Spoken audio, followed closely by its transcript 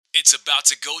It's about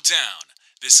to go down.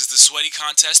 This is the Sweaty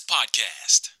Contest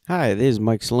Podcast. Hi, this is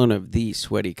Mike Salone of the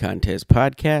Sweaty Contest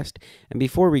Podcast. And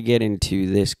before we get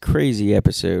into this crazy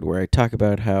episode where I talk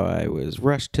about how I was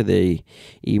rushed to the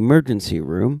emergency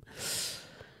room,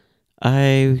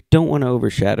 I don't want to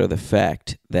overshadow the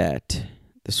fact that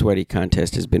the Sweaty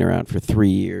Contest has been around for 3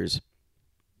 years.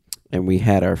 And we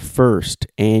had our first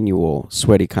annual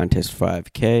Sweaty Contest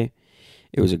 5K.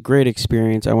 It was a great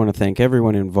experience. I want to thank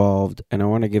everyone involved, and I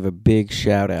want to give a big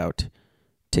shout out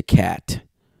to Kat,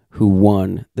 who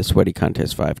won the Sweaty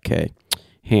Contest 5K,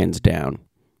 hands down.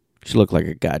 She looked like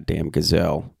a goddamn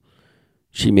gazelle.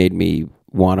 She made me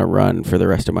want to run for the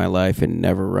rest of my life and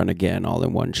never run again all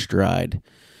in one stride.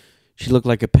 She looked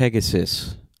like a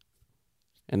Pegasus.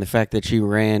 And the fact that she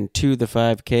ran to the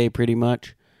 5K pretty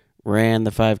much, ran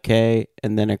the 5K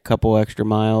and then a couple extra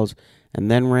miles,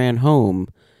 and then ran home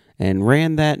and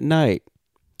ran that night,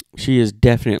 she is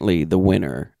definitely the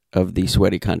winner of the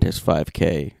Sweaty Contest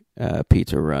 5K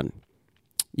pizza run.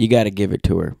 You got to give it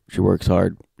to her. She works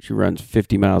hard. She runs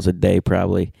 50 miles a day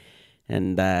probably.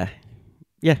 And,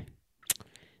 yeah.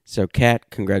 So,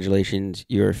 Kat, congratulations.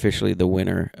 You're officially the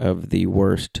winner of the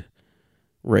worst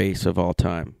race of all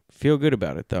time. Feel good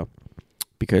about it, though,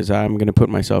 because I'm going to put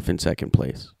myself in second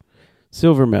place.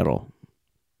 Silver medal.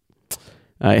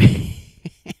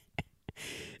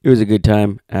 It was a good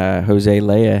time. Jose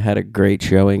Leia had a great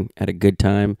showing, had a good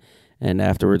time, and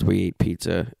afterwards we ate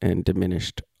pizza and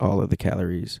diminished all of the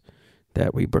calories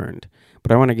that we burned.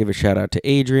 But I want to give a shout out to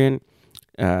Adrian,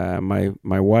 my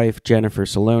wife, Jennifer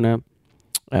Salona,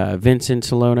 Vincent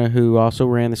Salona, who also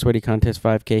ran the Sweaty Contest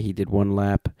 5K. He did one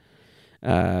lap.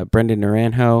 Brendan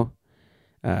Naranjo,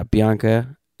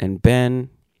 Bianca and Ben,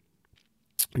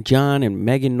 John and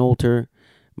Megan Nolter,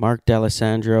 Mark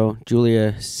D'Alessandro,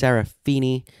 Julia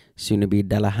Serafini, soon to be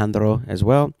D'Alejandro as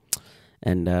well,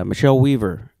 and Michelle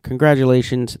Weaver.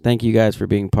 Congratulations. Thank you guys for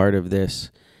being part of this,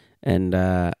 and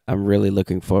I'm really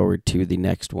looking forward to the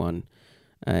next one.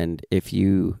 And if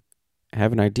you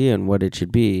have an idea on what it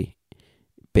should be,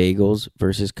 bagels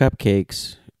versus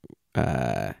cupcakes,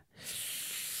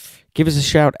 give us a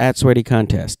shout at Sweaty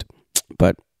Contest.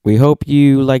 But we hope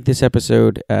you like this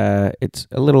episode. It's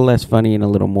a little less funny and a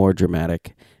little more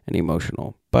dramatic and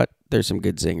emotional, but there's some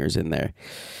good zingers in there.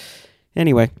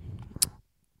 Anyway,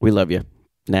 we love you.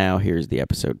 Now, here's the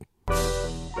episode. Why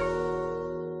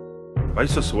are you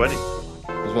so sweaty?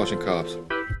 I was watching Cops.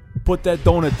 Put that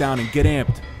donut down and get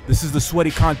amped. This is the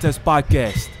Sweaty Contest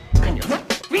Podcast. Can you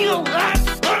feel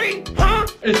that, buddy? Huh?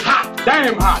 It's hot.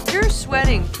 Damn hot. You're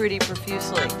sweating pretty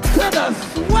profusely. To the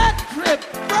sweat drip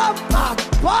from my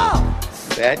balls.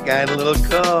 That got a little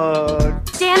cold.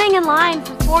 Standing in line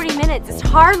for 40 minutes is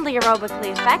hardly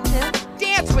aerobically effective.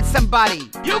 Dance with somebody.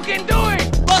 You can do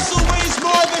it. Muscle weighs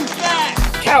more than fat.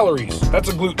 Calories, that's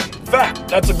a gluten. Fat,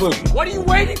 that's a gluten. What are you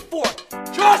waiting for?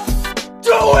 Just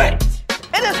do it.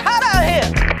 It is hot out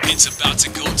here. It's about to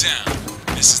go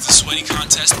down. This is the Sweaty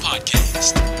Contest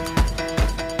Podcast.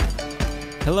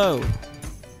 Hello,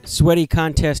 Sweaty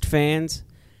Contest fans.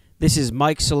 This is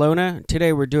Mike Salona.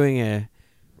 Today we're doing a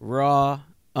raw,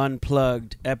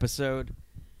 unplugged episode.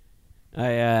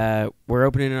 We're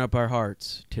opening up our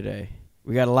hearts today.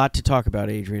 We got a lot to talk about,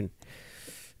 Adrian.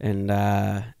 And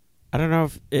I don't know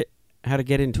how to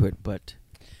get into it, but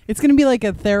it's going to be like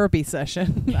a therapy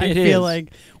session. I feel is.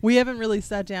 like we haven't really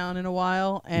sat down in a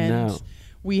while, and No.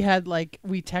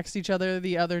 we text each other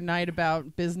the other night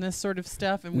about business sort of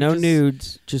stuff, and no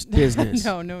nudes, just business.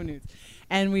 no nudes.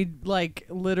 And we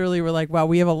literally were like, wow,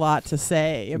 we have a lot to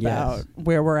say about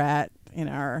where we're at in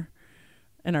our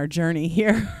journey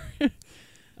here.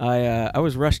 I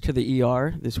was rushed to the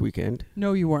ER this weekend.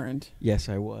 No, you weren't. Yes,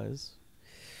 I was.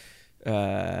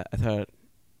 I thought,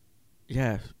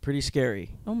 yeah, pretty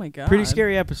scary. Oh my God. Pretty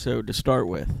scary episode to start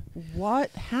with.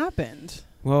 What happened?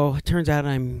 Well, it turns out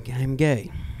I'm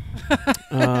gay.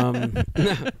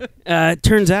 It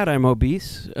turns out I'm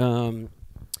obese.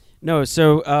 No,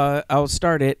 so I'll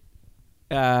start it.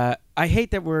 I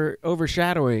hate that we're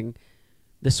overshadowing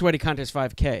the Sweaty Contest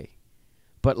 5K.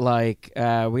 But,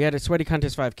 we had a Sweaty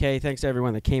Contest 5K. Thanks to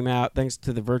everyone that came out. Thanks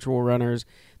to the virtual runners.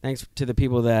 Thanks to the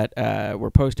people that were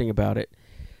posting about it.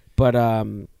 But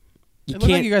it looked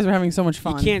like you guys were having so much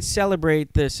fun. You can't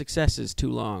celebrate the successes too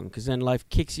long because then life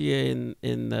kicks you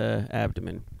in the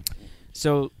abdomen.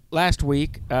 So, last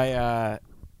week, I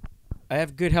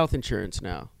have good health insurance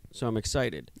now. So I'm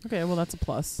excited. Okay, well, that's a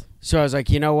plus. So I was like,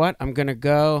 you know what? I'm going to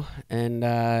go and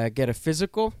get a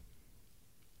physical.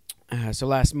 So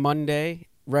last Monday,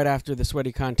 right after the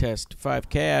Sweaty Contest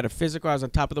 5K, I had a physical. I was on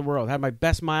top of the world. Had my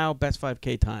best mile, best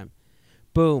 5K time.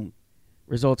 Boom.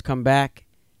 Results come back.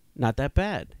 Not that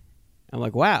bad. I'm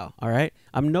like, wow, all right.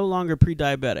 I'm no longer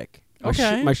pre-diabetic.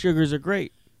 Okay. My sugars are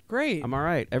great. Great. I'm all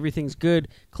right. Everything's good.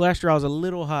 Cholesterol's a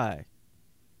little high.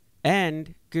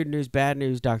 And good news, bad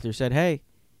news, doctor said, hey,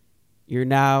 you're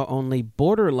now only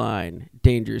borderline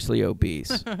dangerously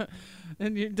obese.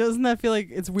 And doesn't that feel like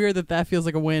it's weird that feels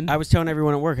like a win? I was telling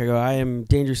everyone at work, I go, I am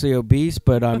dangerously obese,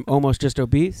 but I'm almost just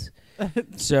obese.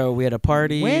 So we had a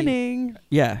party. Winning.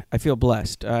 Yeah, I feel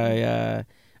blessed. I'm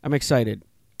excited.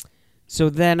 So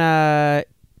then,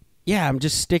 I'm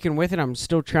just sticking with it. I'm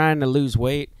still trying to lose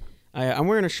weight. I'm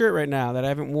wearing a shirt right now that I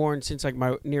haven't worn since like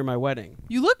near my wedding.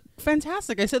 You look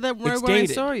fantastic. I said that right It's when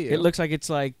dated. I saw you. It looks like it's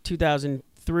like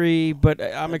 2003, but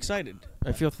I'm excited.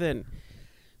 I feel thin.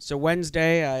 So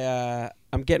Wednesday,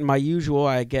 I'm getting my usual.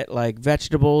 I get like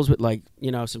vegetables with like,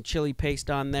 some chili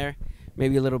paste on there,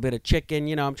 maybe a little bit of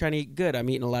chicken. I'm trying to eat good. I'm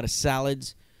eating a lot of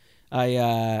salads.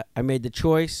 I made the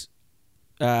choice.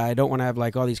 I don't want to have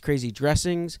like all these crazy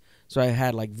dressings, so I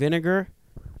had like vinegar.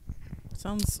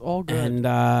 Sounds all good. And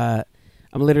I'm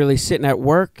literally sitting at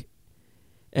work,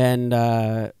 and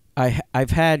I've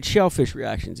had shellfish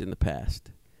reactions in the past.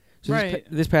 So right.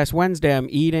 This past Wednesday, I'm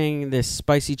eating this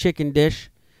spicy chicken dish,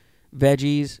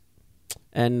 veggies,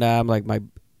 and I'm like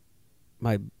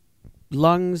my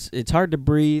lungs. It's hard to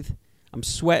breathe. I'm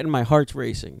sweating. My heart's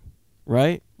racing.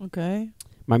 Right. Okay.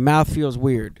 My mouth feels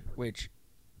weird, which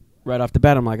right off the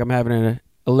bat, I'm like, I'm having an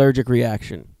allergic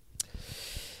reaction.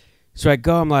 So I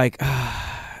go, I'm like,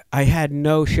 I had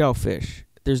no shellfish.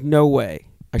 There's no way.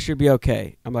 I should be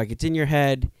okay. I'm like, it's in your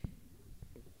head.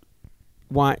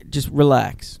 Just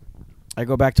relax. I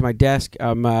go back to my desk.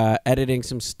 I'm editing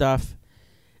some stuff,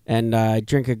 and I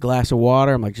drink a glass of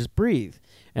water. I'm like, just breathe.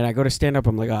 And I go to stand up.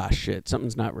 I'm like, shit,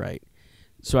 something's not right.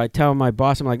 So I tell my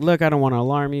boss, I'm like, look, I don't want to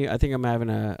alarm you. I think I'm having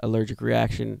an allergic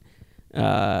reaction,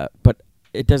 but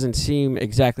it doesn't seem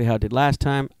exactly how it did last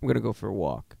time. I'm going to go for a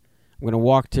walk. I'm going to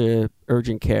walk to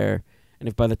urgent care, and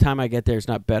if by the time I get there it's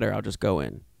not better, I'll just go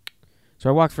in. So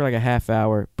I walked for like a half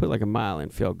hour, put like a mile in,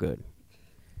 feel good.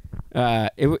 I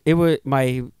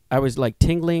was like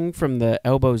tingling from the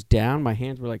elbows down. My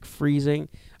hands were like freezing.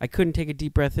 I couldn't take a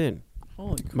deep breath in.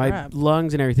 Holy crap. My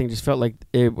lungs and everything just felt like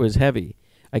it was heavy.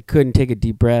 I couldn't take a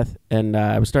deep breath, and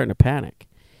I was starting to panic.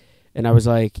 And I was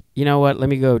like, you know what? Let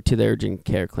me go to the urgent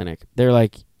care clinic. They're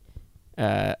like,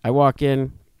 I walk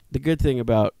in. The good thing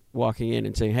about walking in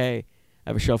and saying, hey, I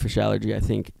have a shellfish allergy. I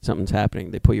think something's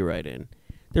happening. They put you right in.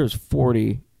 There was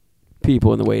 40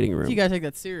 people in the waiting room. You got to take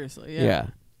that seriously. Yeah.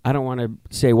 I don't want to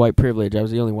say white privilege. I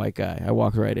was the only white guy. I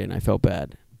walked right in. I felt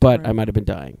bad. But I might have been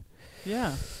dying.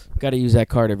 Yeah. Got to use that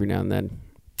card every now and then.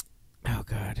 Oh,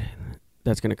 God.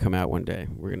 That's going to come out one day.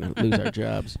 We're going to lose our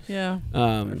jobs. Yeah.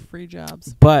 Free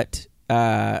jobs. But,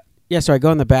 so I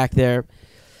go in the back there.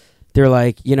 They're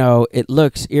like, it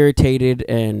looks irritated,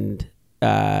 and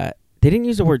they didn't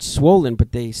use the word swollen,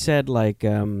 but they said like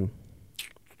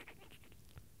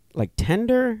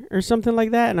tender or something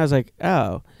like that. And I was like,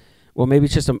 oh, well, maybe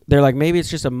it's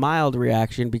just a mild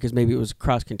reaction because maybe it was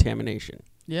cross-contamination.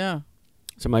 Yeah.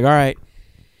 So I'm like, all right.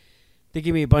 They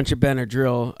give me a bunch of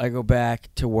Benadryl. I go back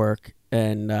to work,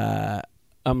 and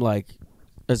I'm like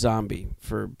a zombie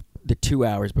for the 2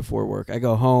 hours before work. I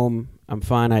go home. I'm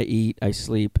fine. I eat. I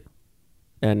sleep.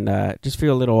 And just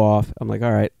feel a little off. I'm like,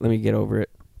 all right, let me get over it.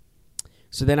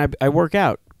 So then I work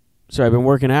out. So I've been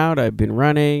working out. I've been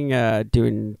running,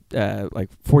 doing like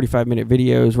 45-minute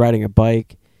videos, riding a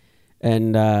bike.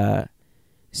 And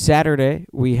Saturday,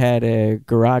 we had a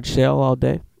garage sale all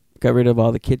day. Got rid of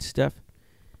all the kids' stuff.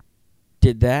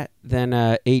 Did that.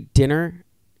 Then ate dinner.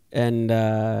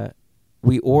 And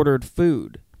we ordered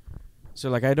food. So,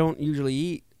 like, I don't usually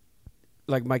eat.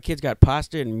 Like, my kids got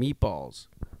pasta and meatballs.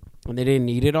 And they didn't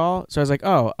eat it all. So I was like,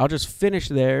 oh, I'll just finish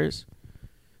theirs.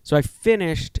 So I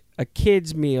finished a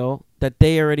kid's meal that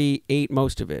they already ate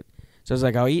most of it. So I was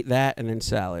like, I'll eat that and then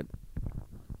salad.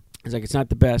 It's like, it's not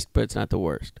the best, but it's not the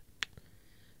worst.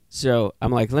 So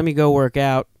I'm like, let me go work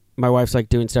out. My wife's like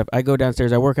doing stuff. I go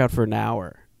downstairs. I work out for an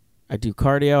hour. I do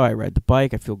cardio. I ride the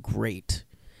bike. I feel great.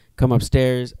 Come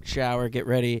upstairs, shower, get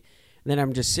ready. And then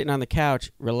I'm just sitting on the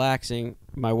couch, relaxing.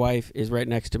 My wife is right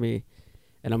next to me.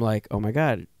 And I'm like, oh, my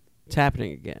God, it's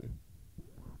happening again.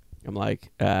 I'm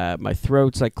like, my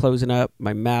throat's like closing up.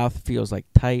 My mouth feels like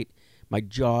tight. My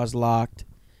jaw's locked.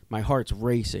 My heart's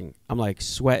racing. I'm like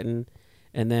sweating.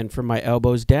 And then from my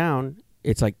elbows down,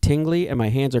 it's like tingly, and my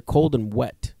hands are cold and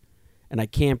wet. And I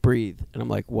can't breathe. And I'm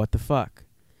like, what the fuck?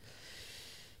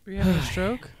 Were you having a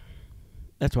stroke?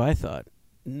 That's what I thought.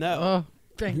 No. Oh,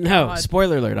 thank No, God.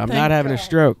 spoiler alert. I'm Thank not having God. a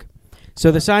stroke.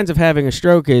 So the signs of having a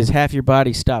stroke is half your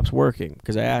body stops working,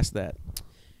 because I asked that.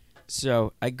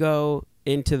 So I go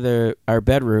into our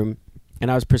bedroom,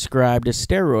 and I was prescribed a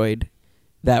steroid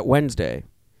that Wednesday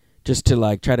just to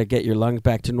like try to get your lungs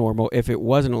back to normal if it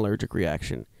was an allergic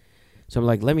reaction. So I'm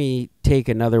like, let me take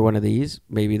another one of these.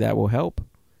 Maybe that will help.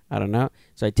 I don't know.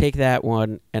 So I take that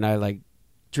one and I like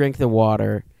drink the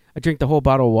water. I drink the whole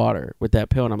bottle of water with that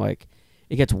pill, and I'm like,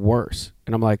 it gets worse.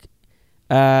 And I'm like,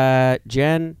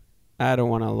 Jen, I don't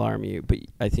want to alarm you, but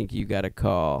I think you got to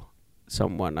call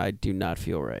someone. I do not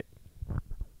feel right.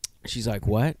 She's like,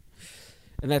 what?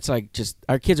 And that's like just,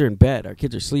 our kids are in bed. Our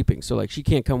kids are sleeping. So like she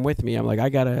can't come with me. I'm like, I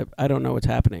don't know what's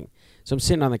happening. So I'm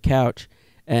sitting on the couch,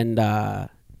 and a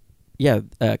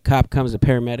cop comes, the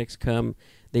paramedics come.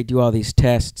 They do all these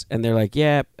tests, and they're like,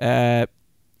 yeah,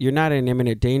 you're not in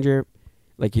imminent danger.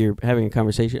 Like you're having a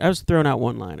conversation. I was throwing out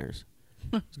one-liners.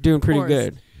 Doing pretty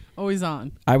good. Always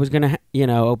on. I was going to,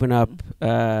 open up. Do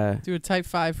a type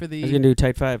 5 for the... I was going to do a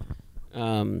type 5.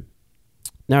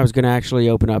 Now I was going to actually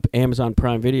open up Amazon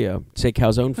Prime Video, say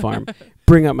Calzone Farm,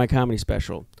 bring up my comedy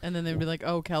special. And then they'd be like,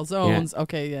 oh, calzones. Yeah.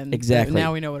 Okay, and exactly.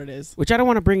 Now we know what it is. Which I don't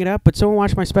want to bring it up, but someone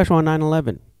watched my special on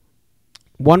 9/11.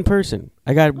 One person.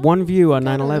 I got one view on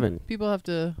 9/11. People have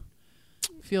to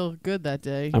feel good that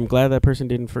day. I'm glad that person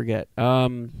didn't forget.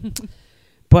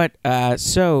 But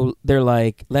so they're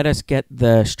like, let us get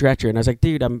the stretcher. And I was like,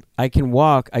 dude, I can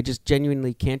walk. I just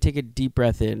genuinely can't take a deep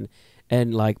breath in.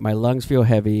 And like my lungs feel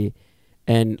heavy.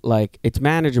 And like it's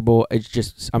manageable. It's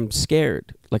just I'm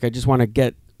scared. Like I just want to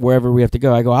get wherever we have to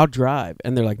go. I go, I'll drive.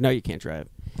 And they're like, no, you can't drive.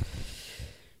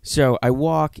 So I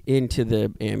walk into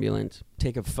the ambulance,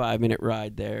 take a 5-minute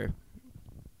ride there.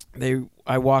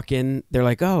 I walk in. They're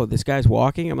like, oh, this guy's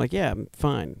walking? I'm like, yeah, I'm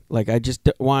fine. Like I just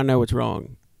want to know what's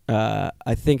wrong.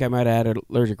 I think I might have had an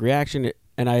allergic reaction.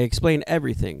 And I explain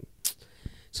everything.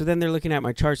 So then they're looking at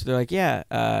my charts. They're like,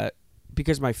 yeah,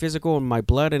 because my physical and my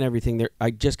blood and everything,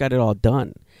 I just got it all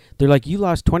done. They're like, you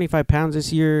lost 25 pounds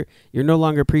this year. You're no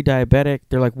longer pre-diabetic.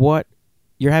 They're like, what?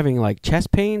 You're having like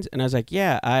chest pains? And I was like,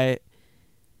 yeah, I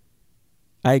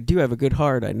do have a good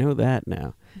heart. I know that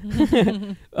now.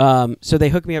 So they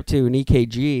hook me up to an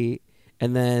EKG,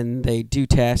 and then they do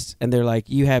tests, and they're like,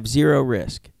 you have zero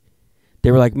risk.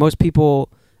 They were like, most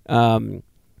people,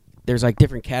 there's like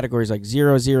different categories, like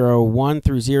 001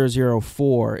 through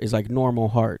 004 is like normal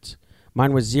hearts.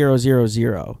 Mine was 000.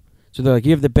 So they're like,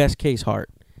 you have the best case heart.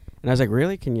 And I was like,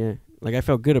 really? Can you? Like, I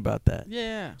felt good about that.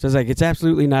 Yeah. So I was like, it's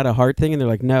absolutely not a heart thing. And they're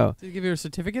like, no. Did they give you a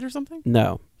certificate or something?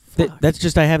 No. That's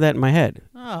just, I have that in my head.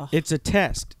 Oh. It's a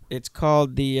test. It's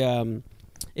called the,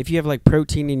 if you have like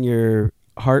protein in your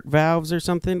heart valves or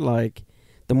something, like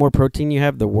the more protein you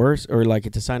have, the worse, or like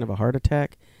it's a sign of a heart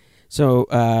attack. So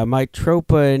my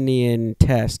troponin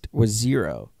test was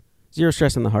 0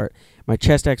 stress in the heart. My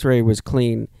chest x-ray was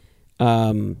clean.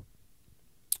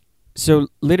 So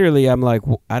literally I'm like,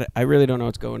 I really don't know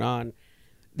what's going on.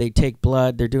 They take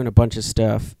blood. They're doing a bunch of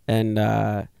stuff. And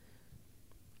the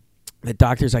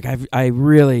doctor's like, I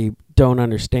really don't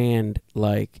understand.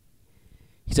 Like,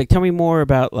 he's like, tell me more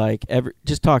about like,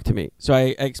 just talk to me. So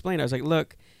I explained. I was like,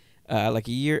 look, like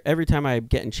a year, every time I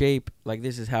get in shape, like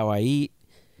this is how I eat.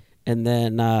 And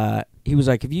then he was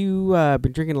like, have you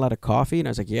been drinking a lot of coffee? And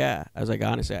I was like, yeah. I was like,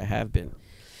 honestly, I have been.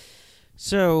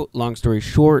 So, long story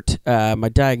short, my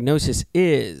diagnosis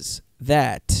is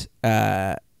that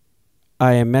I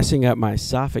am messing up my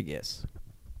esophagus.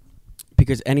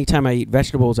 Because anytime I eat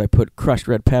vegetables, I put crushed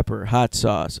red pepper, hot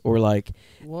sauce, or like,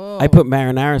 whoa. I put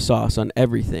marinara sauce on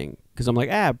everything. Because I'm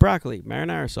like, broccoli,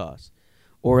 marinara sauce.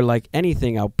 Or like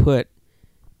anything, I'll put,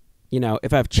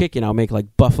 if I have chicken, I'll make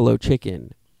like buffalo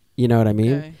chicken. You know what I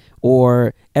mean? Okay.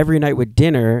 Or every night with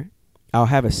dinner, I'll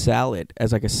have a salad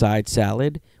as like a side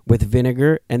salad with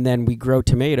vinegar, and then we grow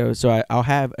tomatoes, so I'll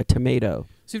have a tomato.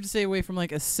 So you have to stay away from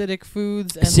like acidic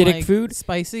foods and acidic food,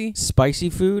 spicy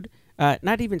food.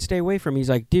 Not even stay away from. He's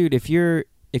like, dude, if you're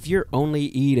only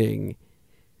eating,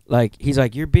 like, he's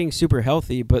like, you're being super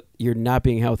healthy, but you're not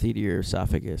being healthy to your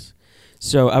esophagus.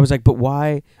 So I was like, but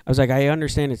why? I was like, I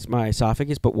understand it's my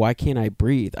esophagus, but why can't I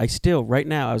breathe? I still, right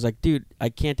now, I was like, dude, I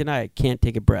can't deny I can't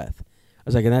take a breath. I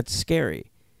was like, and that's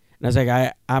scary. And I was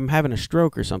like, I'm having a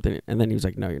stroke or something. And then he was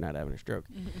like, no, you're not having a stroke.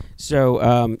 Mm-hmm.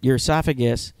 So your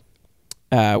esophagus,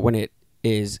 when it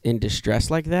is in distress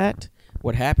like that,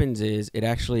 what happens is it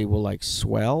actually will like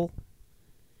swell.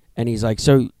 And he's like,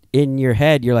 so in your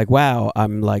head, you're like, wow,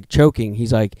 I'm like choking.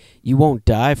 He's like, you won't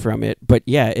die from it. But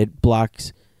yeah, it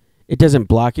doesn't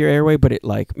block your airway, but it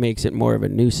like makes it more of a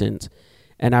nuisance.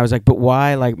 And I was like, but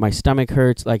why? Like, my stomach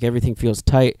hurts, like everything feels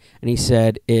tight. And he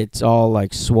said, it's all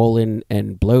like swollen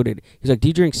and bloated. He's like, do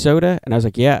you drink soda? And I was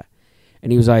like, yeah.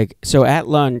 And he was like, so at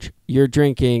lunch, you're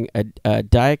drinking a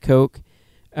Diet Coke,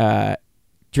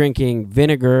 drinking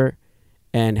vinegar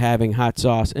and having hot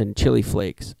sauce and chili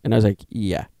flakes. And I was like,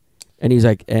 yeah. And he's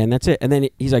like, and that's it. And then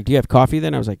he's like, do you have coffee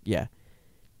then? I was like, yeah.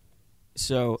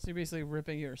 So you're basically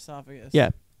ripping your esophagus. Yeah.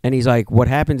 And he's like, what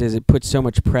happens is it puts so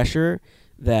much pressure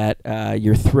that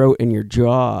your throat and your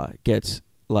jaw gets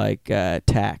like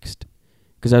taxed.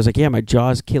 Because I was like, yeah, my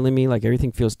jaw's killing me. Like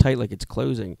everything feels tight, like it's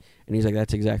closing. And he's like,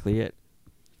 that's exactly it.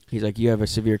 He's like, you have a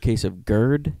severe case of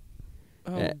Gerd.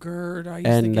 Oh, Gerd. I used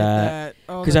to get that.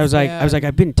 Because I was like,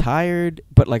 I've been tired,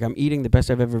 but like I'm eating the best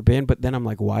I've ever been. But then I'm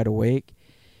like wide awake.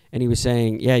 And he was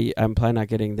saying, yeah, I'm probably not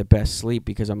getting the best sleep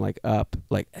because I'm like up,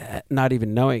 like not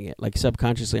even knowing it. Like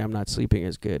subconsciously, I'm not sleeping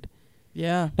as good.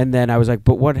 Yeah. And then I was like,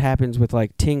 but what happens with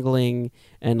like tingling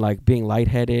and like being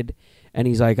lightheaded? And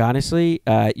he's like, honestly,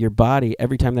 your body,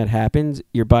 every time that happens,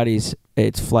 your body's,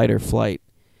 it's flight or flight.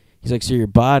 He's like, so your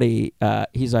body,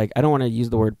 he's like, I don't want to use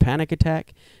the word panic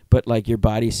attack, but like your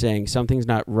body's saying something's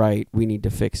not right. We need to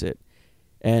fix it.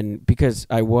 And because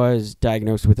I was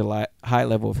diagnosed with a high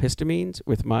level of histamines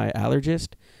with my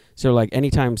allergist, so like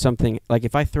anytime something, like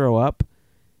if I throw up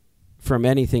from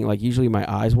anything, like usually my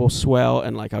eyes will swell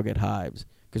and like I'll get hives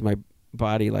because my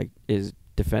body like is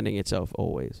defending itself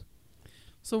always.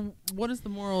 So what is the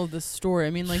moral of this story?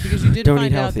 I mean, like, because you did Don't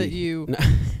find eat out healthy. that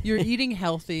you're eating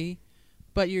healthy,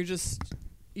 but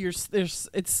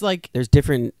it's like there's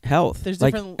different health. There's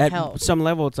like different at health. some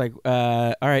level, it's like,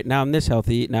 all right, now I'm this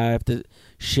healthy. Now I have to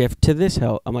shift to this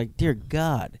health. I'm like, dear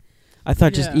God, I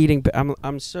thought just eating.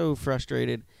 I'm so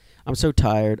frustrated. I'm so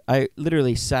tired. I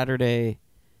literally Saturday,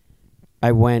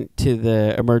 I went to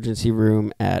the emergency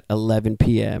room at 11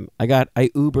 p.m. I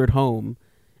Ubered home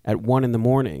at 1 in the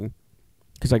morning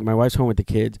because like my wife's home with the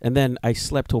kids, and then I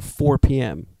slept till 4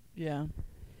 p.m. Yeah.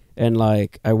 And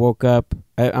like I woke up,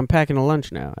 I'm packing a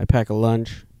lunch now. I pack a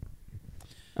lunch.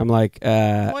 I'm like,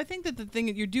 well, I think that the thing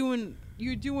that you're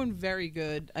doing very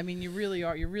good. I mean, you really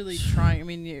are. You're really trying. I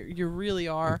mean, you really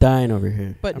are. I'm dying over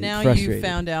here. But I'm now frustrated. you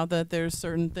found out that there's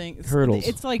certain things. Hurdles.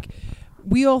 It's like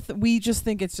we just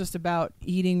think it's just about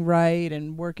eating right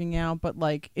and working out, but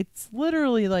like it's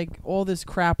literally like all this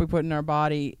crap we put in our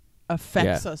body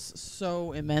affects us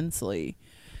so immensely.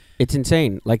 It's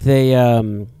insane. Like they,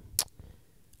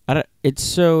 it's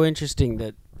so interesting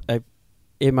that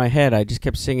in my head, I just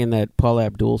kept singing that Paula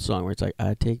Abdul song where it's like,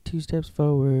 I take 2 steps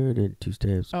forward and 2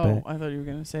 steps back. Oh, I thought you were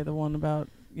going to say the one about,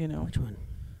 Which one?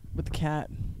 With the cat.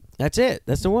 That's it.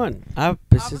 That's the one.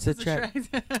 Opposites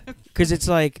attract. Because it's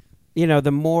like,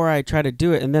 the more I try to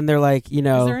do it, and then they're like, Is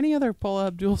there any other Paula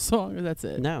Abdul song, or that's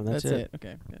it? No, that's it.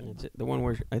 Okay. Good. That's it. The one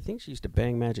where I think she used to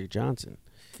bang Magic Johnson.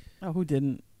 Oh, who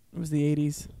didn't? It was the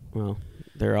 80s. Well,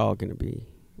 they're all going to be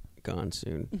gone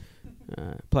soon.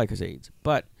 Probably because AIDS.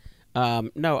 But...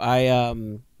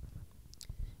 no,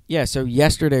 so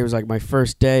yesterday was like my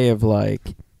first day of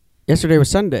like, yesterday was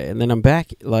Sunday, and then I'm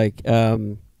back, like,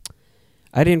 I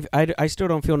still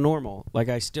don't feel normal. Like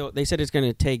they said it's going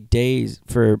to take days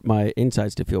for my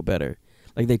insides to feel better.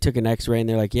 Like they took an x-ray and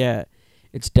they're like, yeah,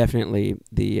 it's definitely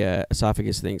the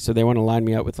esophagus thing. So they want to line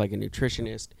me up with like a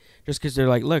nutritionist just because they're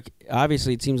like, look,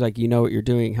 obviously it seems like you know what you're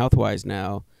doing health-wise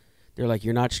now. They're like,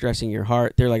 you're not stressing your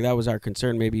heart. They're like, that was our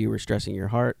concern. Maybe you were stressing your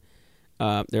heart.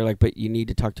 They're like, but you need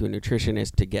to talk to a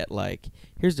nutritionist to get like,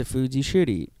 here's the foods you should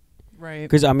eat. Right.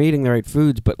 Because I'm eating the right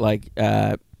foods, but like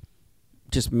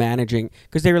just managing.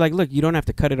 Because they were like, look, you don't have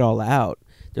to cut it all out.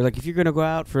 They're like, if you're going to go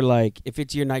out for like, if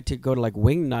it's your night to go to like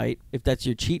wing night, if that's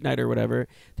your cheat night or whatever,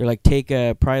 they're like, take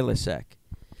a Prilosec.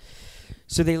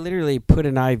 So they literally put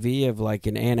an IV of like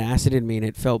an antacid in me and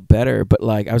it felt better. But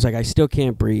like, I was like, I still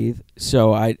can't breathe.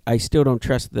 So I still don't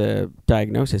trust the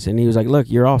diagnosis. And he was like, look,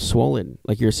 you're all swollen.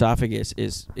 Like your esophagus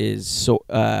is so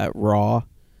raw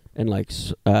and like,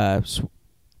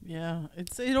 yeah,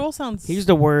 it all sounds. He used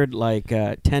the word like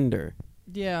tender.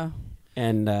 Yeah.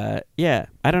 And I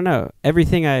don't know.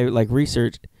 Everything I like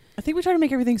researched. I think we try to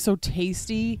make everything so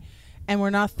tasty, and we're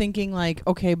not thinking like,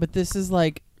 okay, but this is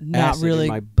like not acid really. in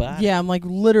my butt. Yeah, I'm like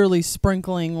literally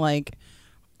sprinkling like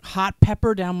hot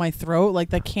pepper down my throat.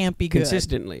 Like that can't be good.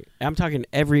 Consistently. I'm talking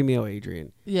every meal,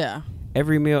 Adrian. Yeah.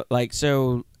 Every meal, like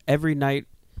so. Every night,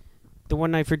 the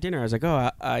one night for dinner, I was like,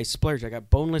 oh, I splurged. I got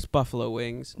boneless buffalo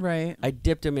wings. Right. I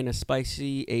dipped them in a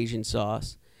spicy Asian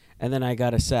sauce, and then I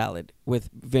got a salad with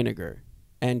vinegar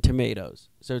and tomatoes.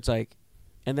 So it's like,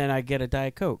 and then I get a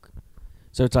Diet Coke.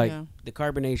 So it's like the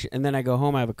carbonation, and then I go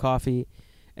home, I have a coffee,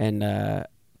 and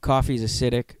coffee's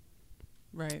acidic.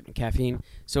 Right. Caffeine.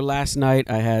 So last night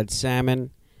I had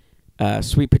salmon,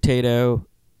 sweet potato,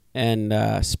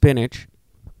 and spinach,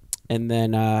 and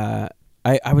then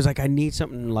I was like, I need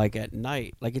something like at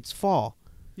night, like it's fall.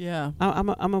 Yeah.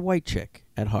 I'm a white chick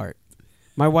at heart.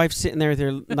 My wife's sitting there with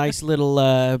her nice little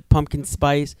pumpkin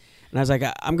spice, and I was like,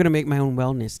 I'm gonna make my own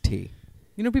wellness tea.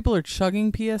 You know, people are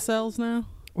chugging PSLs now.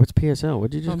 What's PSL?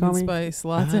 What did you just call me? Pumpkin spice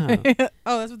latte.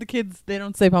 Oh, that's what the kids. They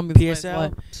don't say pumpkin spice PSL.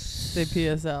 latte. Say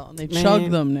PSL, and they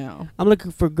chug them now. I'm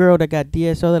looking for a girl that got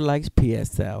DSO that likes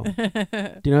PSL.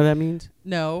 Do you know what that means?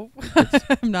 No,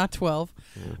 I'm not 12.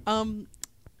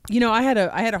 You know, I had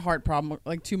a heart problem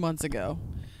like 2 months ago.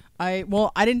 I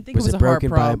didn't think it was a heart broken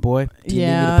problem. by a boy? Did you need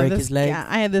Yeah, to break this his leg? guy-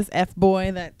 I had this F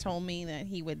boy that told me that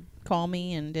he would call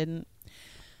me and didn't.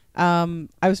 I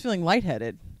was feeling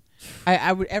lightheaded.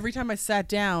 I would every time I sat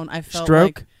down, I felt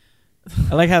Stroke?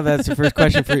 I like how that's the first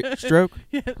question for you. Stroke?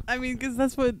 Yeah, I mean, because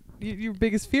that's what your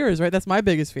biggest fear is, right? That's my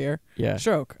biggest fear. Yeah.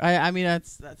 Stroke. I mean,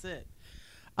 that's it.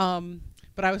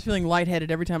 But I was feeling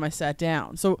lightheaded every time I sat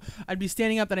down. So I'd be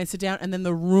standing up, then I'd sit down, and then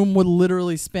the room would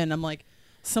literally spin. I'm like,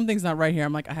 something's not right here.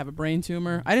 I'm like, I have a brain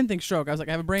tumor. I didn't think stroke. I was like,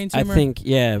 I have a brain tumor. I think,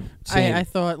 yeah. I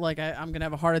thought, like, I'm going to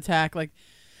have a heart attack. Like,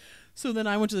 so then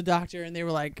I went to the doctor, and they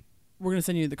were like, we're going to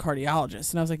send you to the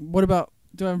cardiologist. And I was like, what about,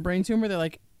 do I have a brain tumor? They're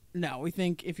like, no, we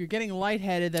think if you're getting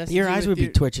lightheaded, that has your to do eyes with would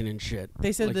be twitching and shit.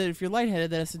 They said Like, that if you're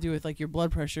lightheaded, that has to do with like your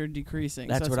blood pressure decreasing.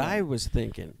 That's so what I was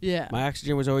thinking. Yeah. My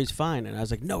oxygen was always fine, and I was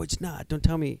like, no, it's not. Don't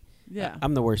tell me. Yeah.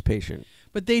 I'm the worst patient.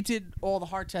 But they did all the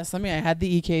heart tests on me. I had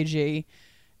the EKG,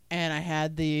 and I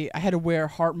had to wear a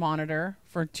heart monitor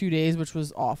for 2 days, which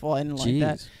was awful. I didn't like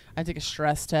that. I had to take a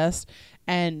stress test,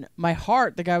 and my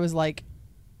heart. The guy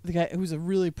who was a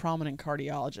really prominent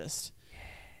cardiologist,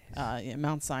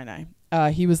 Mount Sinai.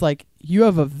 He was like, you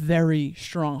have a very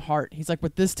strong heart. He's like,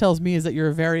 what this tells me is that you're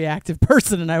a very active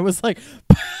person. And I was like,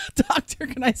 doctor,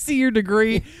 can I see your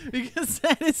degree? Because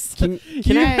that is...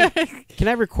 Can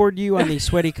I record you on the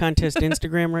Sweaty Contest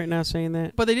Instagram right now saying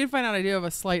that? But they did find out I do have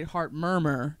a slight heart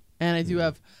murmur, and I do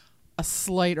have a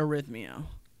slight arrhythmia.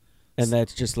 And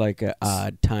that's just like an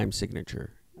odd time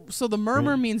signature. So the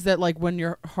murmur means that like when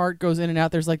your heart goes in and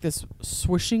out, there's like this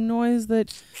swishing noise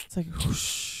that it's like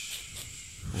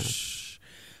whoosh, whoosh.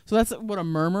 So that's what a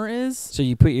murmur is. So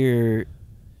you put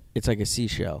it's like a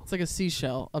seashell. It's like a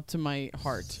seashell up to my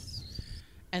heart.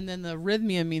 And then the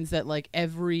arrhythmia means that like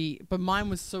but mine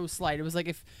was so slight. It was like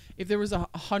if there was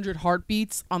 100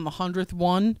 heartbeats on the 100th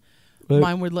one,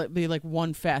 mine would be like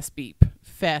one fast beat.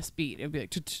 It'd be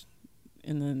like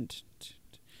and then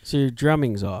so your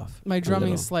drumming's off. My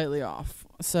drumming's slightly off.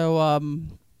 So,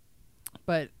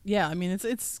 but yeah, I mean,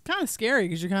 it's kind of scary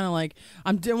because you're kind of like,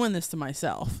 I'm doing this to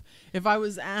myself. If I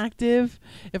was active,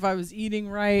 if I was eating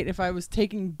right, if I was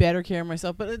taking better care of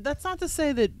myself, but that's not to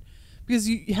say that because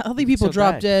healthy people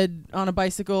drop dead on a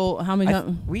bicycle. How many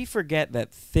times? We forget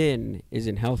that thin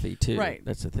isn't healthy too. Right.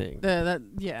 That's the thing. But I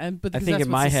think that's in what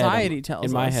my society head, tells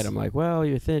in my us. head, I'm like, well,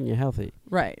 you're thin, you're healthy.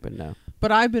 Right. But no.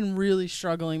 But I've been really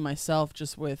struggling myself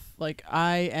just with, like,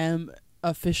 I am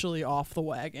officially off the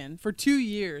wagon. For 2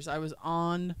 years, I was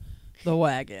on the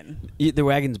wagon. The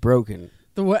wagon's broken.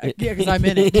 Yeah, because I'm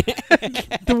in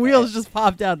it. The wheels just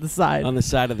popped out the side. On the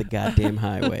side of the goddamn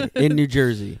highway in New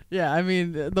Jersey. Yeah, I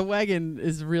mean, the wagon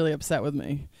is really upset with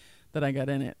me that I got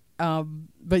in it.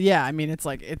 But yeah, I mean, it's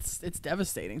like, it's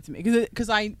devastating to me. Because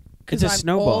it's a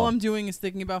snowball. All I'm doing is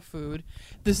thinking about food.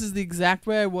 This is the exact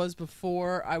way I was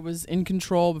before I was in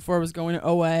control, before I was going to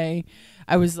OA.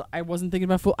 I wasn't thinking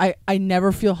about food. I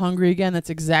never feel hungry again. That's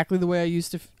exactly the way I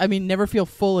used to. Never feel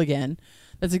full again.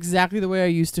 That's exactly the way I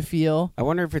used to feel. I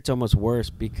wonder if it's almost worse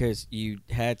because you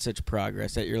had such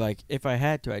progress that you're like, if I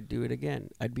had to, I'd do it again.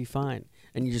 I'd be fine.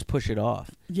 And you just push it off.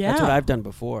 Yeah. That's what I've done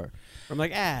before. I'm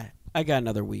like, I got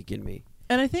another week in me.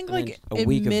 And I think like a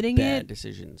week admitting of bad it,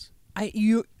 decisions.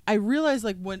 I realize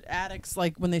like when addicts,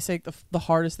 like when they say the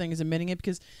hardest thing is admitting it,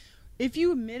 because if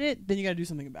you admit it, then you got to do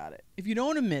something about it. If you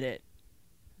don't admit it,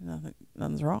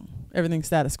 nothing's wrong. Everything's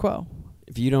status quo.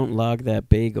 If you don't log that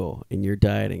bagel in your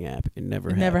dieting app, it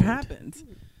never happened.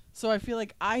 So I feel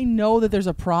like I know that there's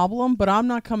a problem, but I'm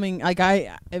not coming. Like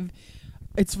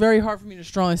it's very hard for me to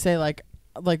strongly say like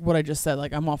what I just said.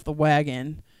 Like I'm off the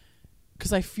wagon,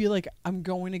 because I feel like I'm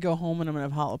going to go home and I'm gonna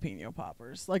have jalapeno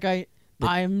poppers. Like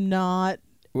I'm not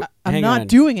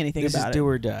doing anything about it. This is do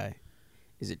or die.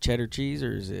 Is it cheddar cheese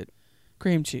or is it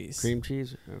cream cheese? Cream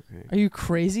cheese. Okay. Are you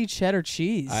crazy? Cheddar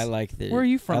cheese. I like the. Where are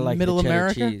you from? I like Middle the cheddar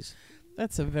America. Cheese.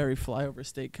 That's a very flyover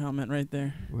state comment right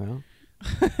there. Well,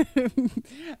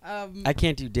 I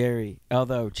can't do dairy,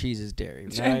 although cheese is dairy.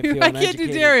 I can't do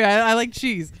dairy. I like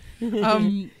cheese.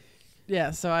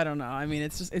 Yeah, so I don't know. I mean,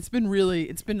 it's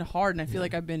been hard, and I feel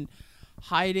like I've been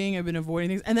hiding. I've been avoiding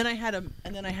things, and then I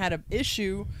had a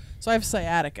issue. So I have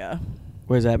sciatica.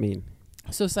 What does that mean?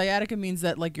 So sciatica means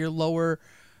that like your lower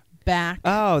back.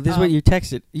 Oh, this is what you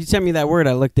texted. You sent me that word.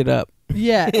 I looked it up.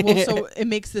 Yeah. Well, so it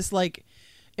makes this like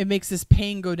it makes this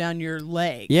pain go down your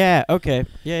leg. Yeah. Okay.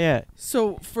 Yeah.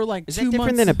 So for like Is 2 that months,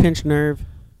 different than a pinched nerve?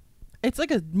 it's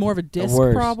like a more of a disc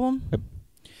worse. problem.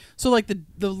 So like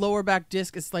the lower back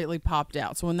disc is slightly popped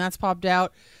out. So when that's popped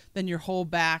out, then your whole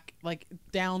back, like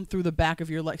down through the back of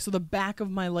your leg. So the back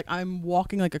of my leg, I'm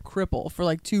walking like a cripple for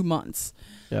like 2 months.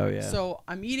 Oh yeah. So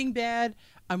I'm eating bad.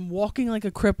 I'm walking like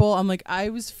a cripple. I'm like, I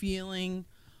was feeling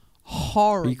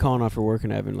horrible. Are you calling off for work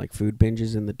and having like food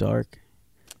binges in the dark?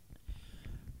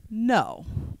 No,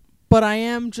 but I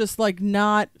am just like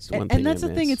not. And that's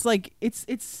the thing. It's like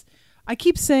it's. I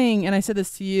keep saying, and I said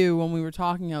this to you when we were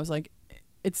talking. I was like,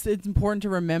 it's important to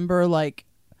remember like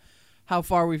how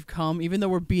far we've come, even though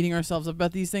we're beating ourselves up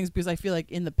about these things. Because I feel like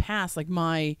in the past, like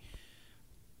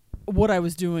what I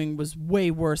was doing was way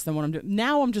worse than what I'm doing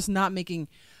now. I'm just not making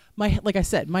like I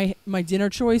said, my dinner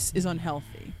choice is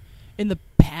unhealthy. In the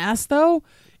past, though,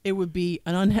 it would be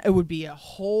a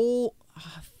whole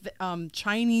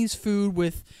Chinese food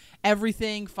with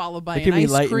everything, followed by an ice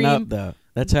lighten cream. up though.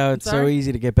 That's how it's so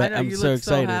easy to get back. I'm so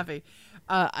excited. So happy.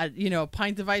 A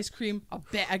pint of ice cream, a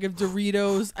bag of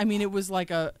Doritos. I mean, it was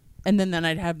like and then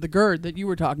I'd have the Gerd that you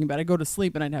were talking about. I'd go to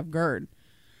sleep and I'd have Gerd.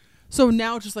 So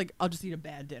now it's just like I'll just eat a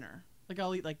bad dinner. Like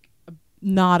I'll eat like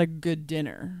not a good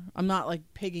dinner. I'm not like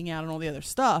pigging out on all the other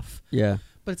stuff. Yeah.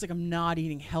 But it's like I'm not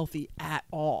eating healthy at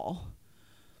all.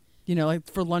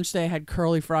 Like for lunch today I had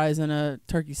curly fries and a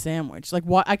turkey sandwich. Like,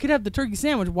 why I could have the turkey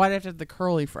sandwich, why do I have to have the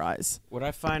curly fries? What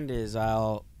I find is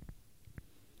I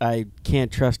can't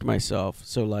trust myself.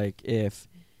 So like if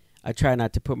I try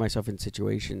not to put myself in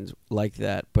situations like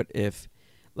that, but if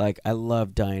like I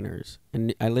love diners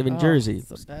and I live in Jersey. It's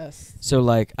the best. So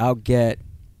like I'll get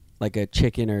like a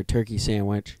chicken or a turkey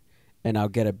sandwich and I'll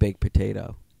get a baked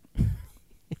potato.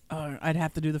 I'd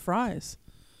have to do the fries.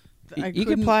 You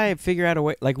can probably figure out a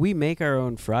way. Like we make our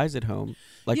own fries at home.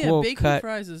 Like we'll bacon cut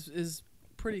fries is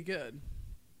pretty good.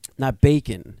 Not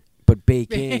bacon, but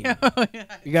baking. Oh, yeah.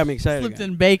 You got me excited. Slipped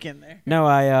in bacon there. No,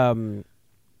 I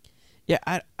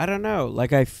don't know.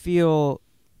 Like I feel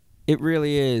it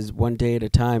really is one day at a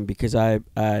time because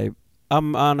I'm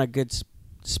on a good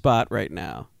spot right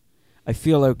now. I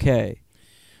feel okay,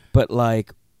 but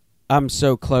like I'm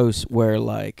so close where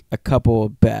like a couple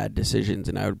of bad decisions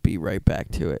and I would be right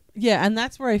back to it. Yeah, and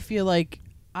that's where I feel like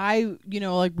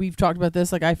like we've talked about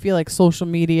this, like I feel like social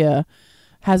media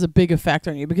has a big effect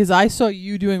on you because I saw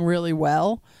you doing really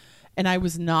well and I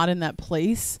was not in that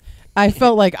place. I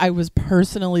felt like I was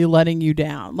personally letting you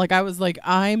down. Like I was like,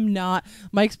 I'm not.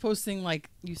 Mike's posting like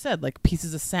you said, like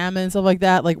pieces of salmon and stuff like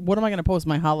that. Like, what am I going to post?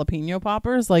 My jalapeno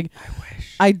poppers? Like, I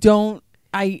wish. I don't.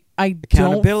 I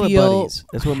Accountability don't feel buddies.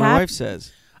 That's what my wife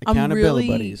says. Accountability I'm really,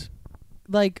 buddies.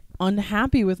 Like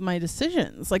unhappy with my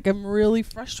decisions. Like I'm really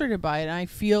frustrated by it. And I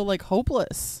feel like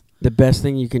hopeless. The best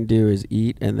thing you can do is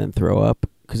eat and then throw up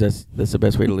because that's the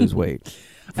best way to lose weight.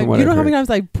 You know how many times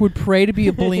I would pray to be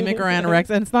a bulimic or anorexic,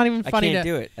 and it's not even funny. I can't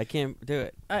do it. I can't do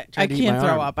it. I can't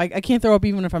throw up. I can't throw up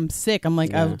even if I'm sick. I'm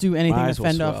like, I'll do anything to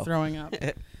fend off throwing up.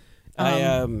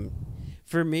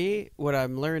 For me, what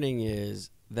I'm learning is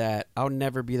that I'll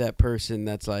never be that person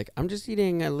that's like, I'm just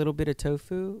eating a little bit of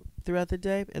tofu throughout the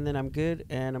day, and then I'm good,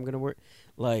 and I'm gonna work.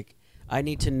 Like, I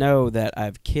need to know that I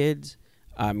have kids.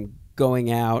 I'm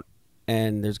going out,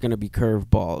 and there's gonna be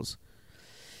curveballs.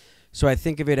 So I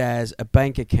think of it as a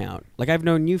bank account. Like I've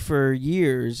known you for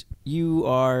years. You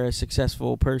are a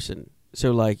successful person.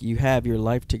 So like you have your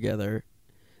life together.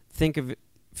 Think of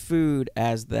food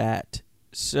as that.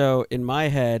 So in my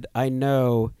head, I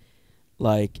know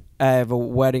like I have a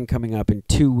wedding coming up in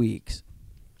 2 weeks.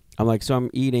 I'm like, so I'm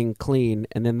eating clean.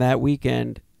 And then that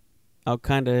weekend, I'll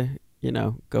kind of,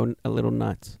 go a little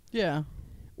nuts. Yeah.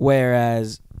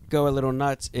 Whereas go a little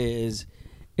nuts is...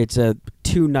 It's a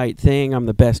 2-night thing. I'm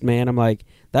the best man. I'm like,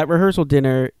 that rehearsal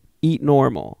dinner, eat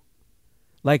normal.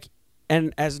 Like,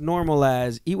 and as normal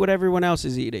as eat what everyone else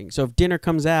is eating. So if dinner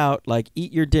comes out, like,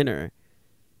 eat your dinner.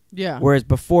 Yeah. Whereas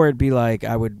before it'd be like,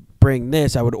 I would bring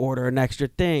this, I would order an extra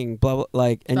thing, blah, blah,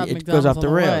 like, and it goes off the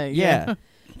rail. Yeah.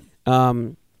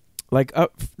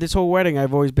 This whole wedding,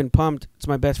 I've always been pumped. It's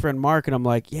my best friend Mark, and I'm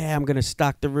like, yeah, I'm going to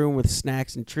stock the room with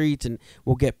snacks and treats, and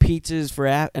we'll get pizzas for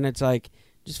and it's like,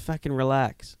 just fucking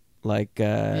relax. Like,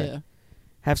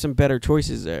 have some better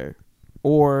choices there.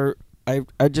 Or I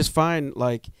just find,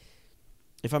 like,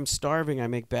 if I'm starving, I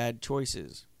make bad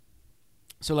choices.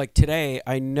 So, like, today,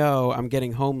 I know I'm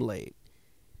getting home late.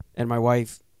 And my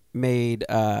wife made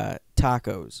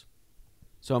tacos.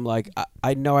 So I'm like,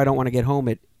 I know I don't want to get home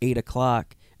at 8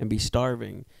 o'clock and be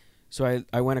starving. So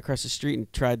I went across the street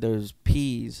and tried those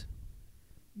peas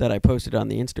that I posted on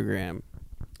the Instagram.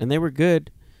 And they were good.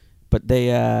 But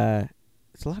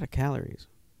it's a lot of calories.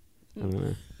 I don't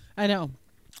know. I know.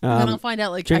 And then I'll find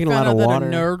out, like, I drinking found a lot out of that water.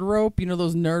 a nerd rope, you know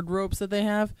those nerd ropes that they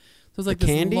have? So it's like The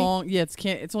this candy? long,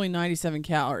 it's only 97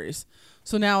 calories.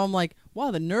 So now I'm like,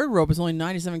 wow, the nerd rope is only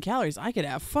 97 calories. I could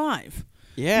have 5.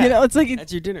 Yeah. You know, it's like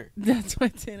that's your dinner. That's my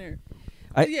dinner.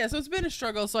 Yeah, so it's been a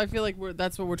struggle. So I feel like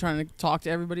that's what we're trying to talk to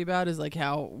everybody about is like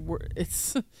how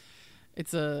it's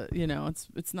a, you know,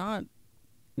 it's not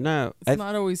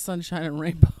always sunshine and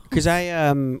rainbows. Because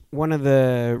one of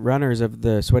the runners of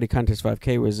the Sweaty Contest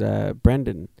 5K was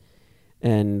Brendan,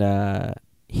 and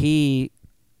he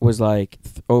was like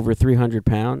over 300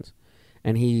 pounds,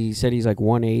 and he said he's like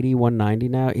 180, 190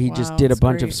 now. He just did a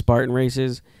bunch of Spartan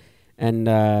races, and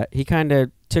he kind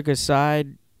of took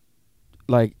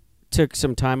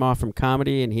some time off from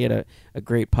comedy, and he had a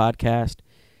great podcast,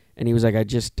 and he was like,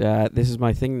 this is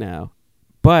my thing now.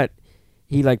 But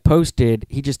he posted,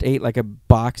 he just ate like a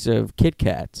box of Kit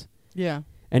Kats. Yeah.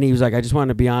 And he was like, I just wanted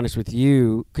to be honest with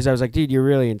you, because I was like, dude, you're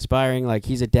really inspiring. Like,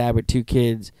 he's a dad with 2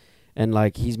 kids, and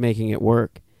like he's making it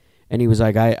work. And he was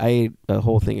like, I ate a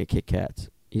whole thing of Kit Kats.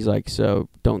 He's like, so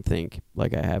don't think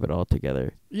like I have it all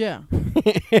together. Yeah.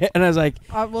 And I was like,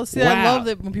 well, see, wow. I love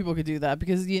that when people could do that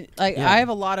because I have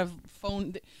a lot of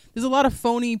there's a lot of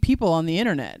phony people on the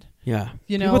internet. Yeah.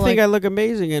 You know, people think I look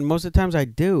amazing, and most of the times I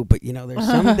do. But, you know, there's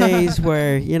some days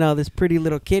where, you know, this pretty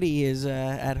little kitty is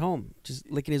at home just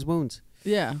licking his wounds.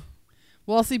 Yeah.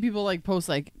 Well, I'll see people post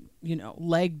you know,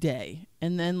 leg day.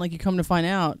 And then you come to find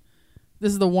out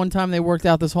this is the one time they worked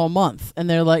out this whole month. And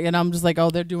they're like, and I'm just like,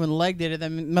 oh, they're doing leg day to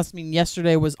them. It must mean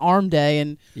yesterday was arm day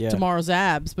and tomorrow's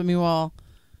abs. But meanwhile,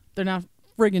 they're not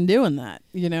friggin' doing that,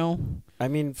 you know? I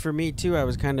mean, for me, too, I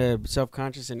was kind of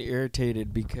self-conscious and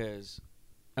irritated because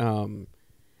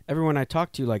everyone I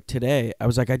talked to, today, I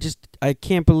was like, I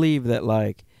can't believe that,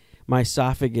 my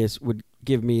esophagus would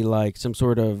give me, some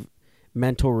sort of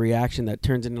mental reaction that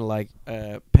turns into,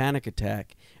 a panic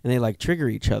attack, and they, trigger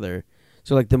each other.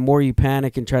 So, the more you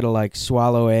panic and try to,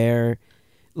 swallow air,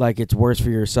 it's worse for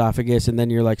your esophagus, and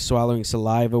then you're, swallowing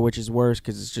saliva, which is worse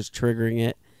because it's just triggering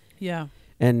it. Yeah.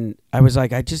 And I was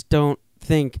like, I just don't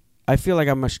think... I feel like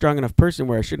I'm a strong enough person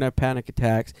where I shouldn't have panic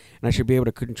attacks, and I should be able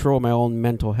to control my own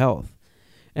mental health.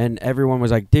 And everyone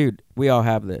was like, dude, we all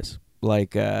have this.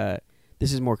 This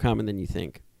is more common than you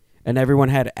think. And everyone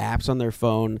had apps on their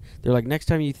phone. They're like, next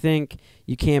time you think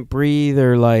you can't breathe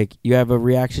or, you have a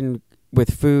reaction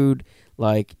with food,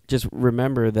 just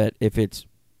remember that if it's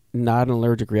not an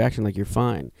allergic reaction, you're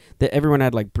fine. That everyone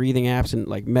had, breathing apps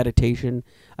and, meditation.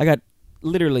 I got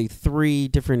literally 3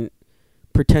 different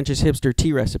pretentious hipster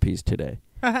tea recipes today.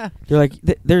 They're like,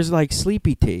 there's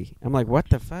sleepy tea. I'm like, what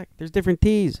the fuck? There's different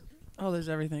teas. Oh, there's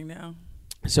everything now.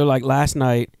 So last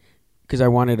night, because I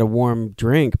wanted a warm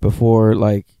drink before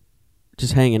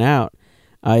just hanging out,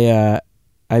 I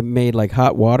made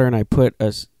hot water and I put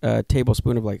a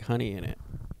tablespoon of honey in it,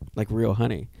 real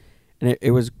honey, and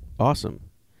it was awesome.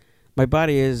 My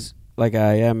body is I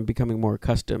am becoming more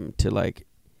accustomed to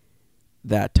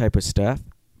that type of stuff,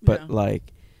 but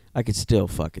I could still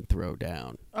fucking throw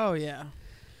down. Oh, yeah.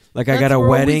 I got a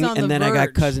wedding, and then I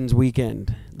got Cousins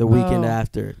Weekend the weekend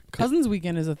after. Cousins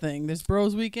Weekend is a thing. There's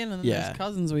Bros Weekend, and then there's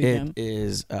Cousins Weekend. It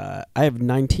is. I have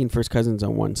 19 first cousins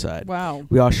on one side. Wow.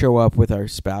 We all show up with our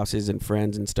spouses and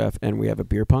friends and stuff, and we have a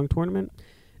beer pong tournament.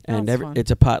 And fun.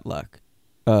 It's a potluck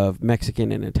of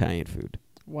Mexican and Italian food.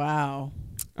 Wow.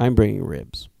 I'm bringing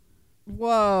ribs.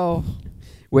 Whoa.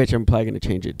 Which I'm probably going to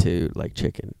change it to,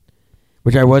 chicken.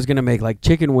 Which I was going to make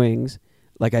chicken wings,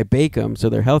 I bake them so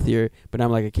they're healthier, but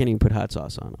I'm I can't even put hot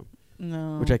sauce on them.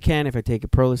 No. Which I can if I take a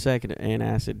Prilosec and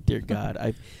antacid. Dear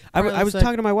God. I was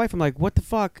talking to my wife. I'm like, what the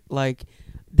fuck?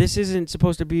 This isn't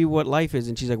supposed to be what life is.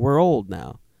 And she's like, we're old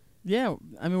now. Yeah.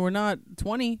 I mean, we're not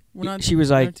 20. We're not. She was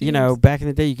like, you know, back in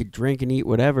the day you could drink and eat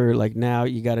whatever. Now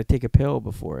you got to take a pill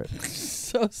before it.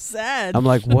 So sad. I'm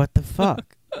like, what the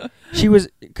fuck? She was,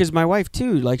 because my wife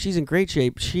too, she's in great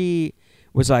shape. She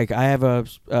was like, I have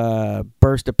a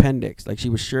burst appendix. She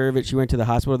was sure of it. She went to the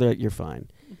hospital. They're like, you're fine.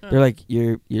 They're like,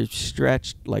 you're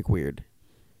stretched weird.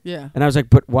 Yeah. And I was like,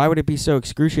 but why would it be so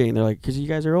excruciating? They're like, because you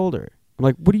guys are older. I'm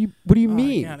like, what do you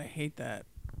mean? God, I hate that.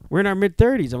 We're in our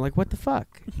mid-30s. I'm like, what the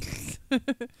fuck?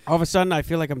 All of a sudden, I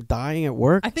feel like I'm dying at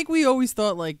work. I think we always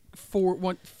thought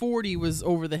 40 was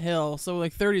over the hill, so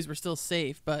 30s were still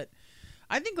safe. But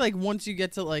I think once you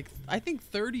get to I think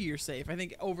 30 you're safe. I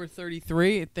think over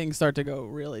 33 things start to go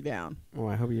really down. Oh,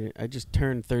 I hope you. I just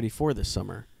turned 34 this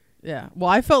summer. Yeah. Well,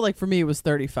 I felt for me it was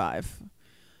 35.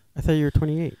 I thought you were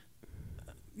 28.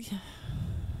 Yeah.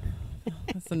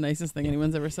 That's the nicest thing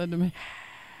anyone's ever said to me.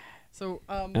 So,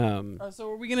 so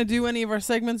are we gonna do any of our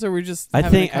segments, or are we just I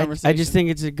having think a conversation? I just think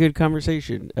it's a good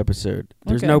conversation episode.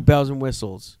 There's Okay. no bells and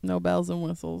whistles. no bells and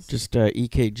whistles. Just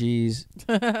EKGs.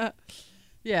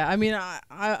 Yeah, I mean,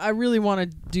 I really want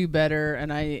to do better,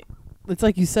 and it's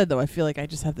like you said though. I feel like I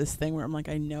just have this thing where I'm like,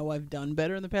 I know I've done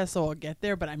better in the past, so I'll get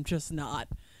there, but I'm just not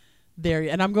there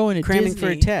yet. And I'm going to Cramming Disney. for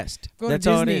a test. Going That's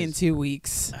to all it Disney in is. 2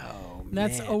 weeks. Oh,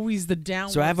 That's man. always the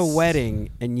downward. So I have a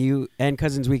wedding, and you and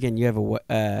Cousins Weekend. You have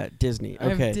a Disney. I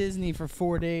Okay. have Disney for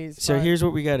 4 days. So here's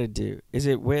what we got to do. Is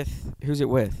it with? Who's it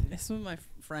with? It's with my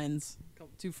friends,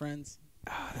 2 friends.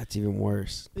 Oh, that's even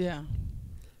worse. Yeah.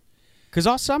 Because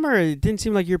all summer it didn't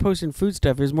seem like you were posting food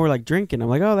stuff. It was more like drinking. I'm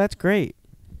like, oh, that's great.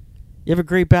 You have a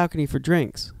great balcony for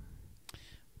drinks.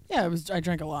 Yeah, I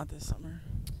drank a lot this summer.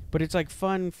 But it's like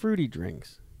fun, fruity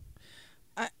drinks.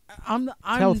 I'm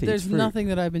healthy, there's it's fruit. nothing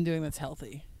that I've been doing that's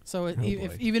healthy. So boy.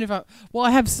 even if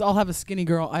I'll have a skinny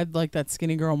girl. I'd like that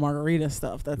skinny girl margarita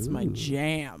stuff. That's my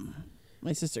jam.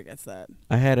 My sister gets that.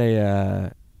 I had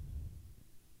a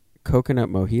coconut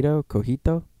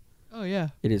cojito. Oh yeah.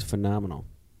 It is phenomenal.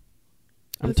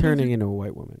 I'm But if turning you- into a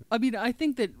white woman. I mean, I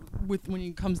think that when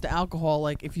it comes to alcohol,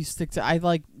 like if you stick to, I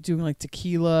like doing like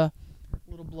tequila,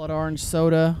 little blood orange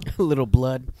soda, A little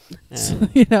blood.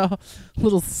 you know,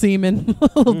 little semen,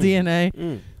 little DNA.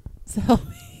 Mm. So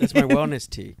That's my wellness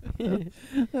tea. that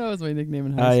was my nickname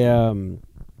in high school.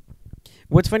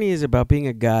 What's funny is about being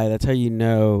a guy, that's how you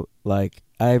know, like,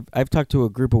 I've talked to a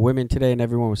group of women today and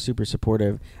everyone was super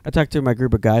supportive. I talked to my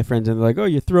group of guy friends and they're like, oh,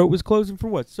 your throat was closing for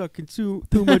what? Sucking too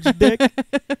much dick?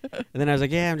 And then I was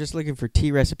like, yeah, I'm just looking for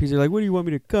tea recipes. They're like, what do you want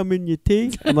me to come in your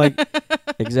tea? I'm like,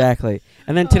 exactly.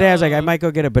 And then today I was like, I might go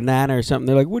get a banana or something.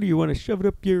 They're like, what do you want to shove it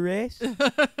up your ass?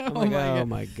 I'm like, oh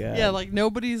my God. Yeah, like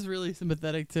nobody's really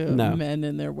sympathetic to No. men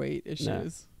and their weight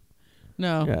issues.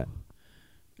 No. Yeah.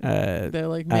 They're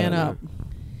like, I man don't up. know.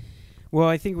 Well,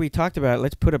 I think we talked about it.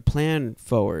 Let's put a plan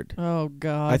forward. Oh,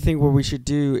 God. I think what we should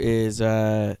do is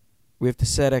we have to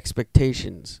set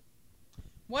expectations.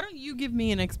 Why don't you give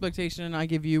me an expectation and I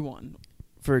give you one?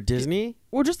 For Disney?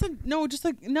 Or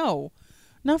no,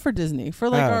 not for Disney. For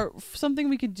like Oh. something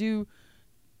we could do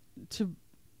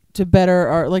to better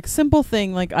our, like, simple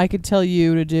thing, like I could tell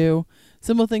you to do,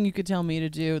 simple thing you could tell me to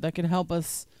do that could help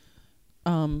us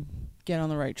get on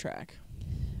the right track.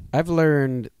 I've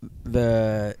learned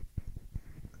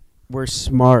we're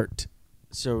smart.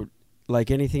 So,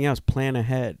 like anything else, plan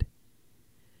ahead.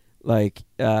 Like,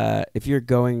 if you're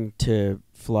going to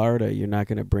Florida, you're not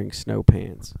going to bring snow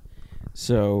pants.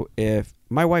 So, if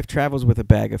my wife travels with a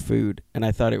bag of food, and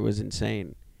I thought it was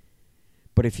insane.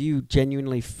 But if you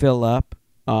genuinely fill up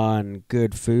on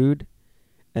good food,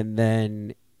 and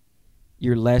then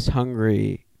you're less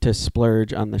hungry to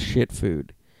splurge on the shit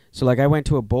food. So, like, I went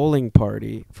to a bowling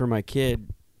party for my kid,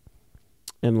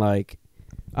 and, like,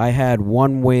 I had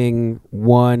 1 wing,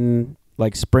 1,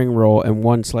 like, spring roll, and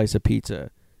 1 slice of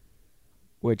pizza.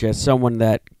 Which, as someone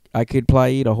that I could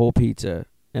probably eat a whole pizza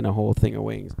and a whole thing of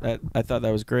wings, I thought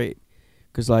that was great.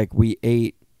 Because, like, we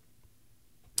ate,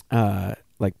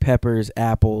 like, peppers,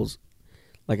 apples.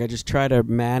 Like, I just try to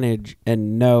manage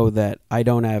and know that I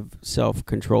don't have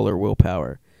self-control or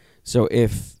willpower. So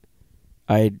if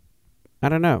I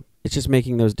don't know. It's just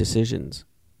making those decisions.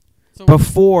 So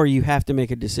Before you have to make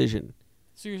a decision.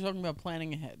 So you're talking about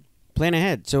planning ahead. Plan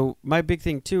ahead. So my big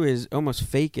thing, too, is almost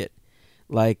fake it.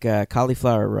 Like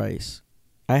cauliflower rice.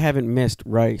 I haven't missed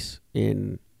rice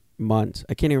in months.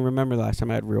 I can't even remember the last time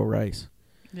I had real rice.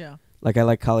 Yeah. Like, I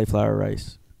like cauliflower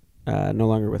rice. No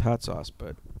longer with hot sauce,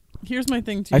 but Here's my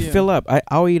thing to I you. fill up.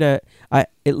 I'll eat it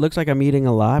looks like I'm eating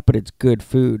a lot, but it's good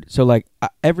food. So, like,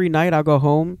 every night I'll go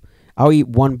home, I'll eat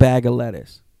 1 bag of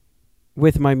lettuce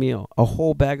with my meal. A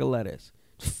whole bag of lettuce.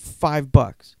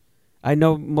 $5. I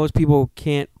know most people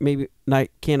can't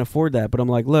afford that, but I'm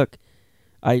like, look,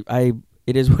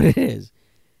 it is what it is.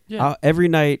 Yeah. Every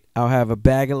night I'll have a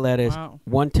bag of lettuce, Wow.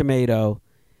 1 tomato,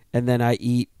 and then I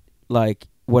eat, like,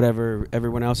 whatever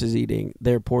everyone else is eating,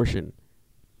 their portion.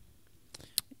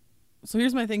 So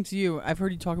here's my thing to you. I've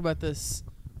heard you talk about this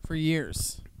for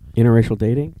years. Interracial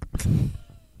dating?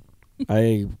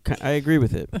 I agree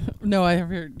with it. No, I have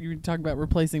heard you talk about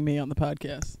replacing me on the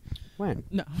podcast. When?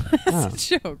 No, Oh.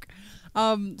 it's a joke.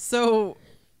 So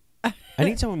I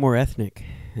need someone more ethnic.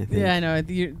 I think. yeah, I know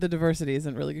the diversity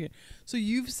isn't really good. So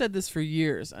you've said this for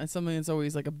years, and something that's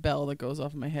always like a bell that goes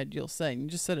off in my head. You'll say, and you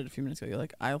just said it a few minutes ago. You're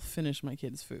like, "I'll finish my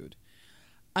kids' food."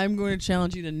 I'm going to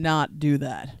challenge you to not do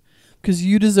that, because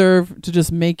you deserve to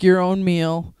just make your own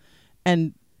meal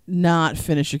and not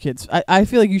finish your kids. I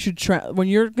feel like you should try when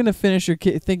you're going to finish your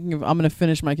kid thinking of I'm going to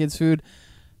finish my kids' food.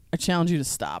 I challenge you to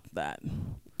stop that.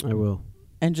 I will.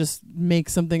 and just make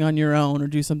something on your own or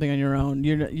do something on your own.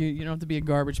 You don't have to be a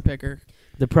garbage picker.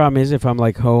 The problem is if I'm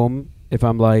like home, if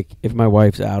my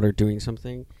wife's out or doing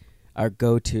something, our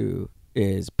go-to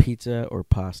is pizza or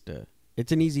pasta.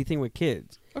 It's an easy thing with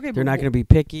kids. Okay, they're not going to be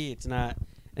picky. It's not.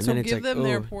 And so then it's give like, them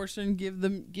their portion. Give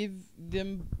them,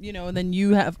 and then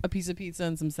you have a piece of pizza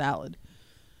and some salad.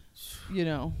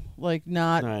 Like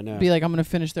not be like, I'm going to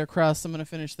finish their crust. I'm going to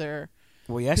finish their.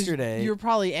 Well, yesterday you're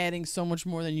probably adding so much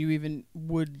more than you even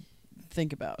would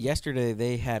think about. Yesterday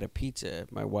they had a pizza,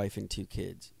 my wife and 2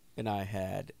 kids, and I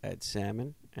had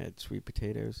salmon, I had sweet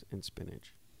potatoes and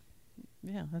spinach.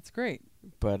 Yeah, that's great.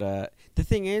 But the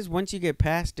thing is, once you get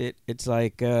past it, it's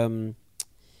like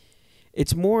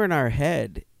it's more in our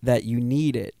head that you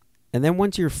need it. And then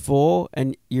once you're full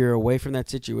and you're away from that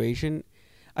situation,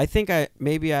 I think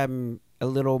I'm a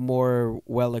little more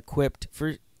well equipped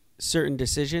for certain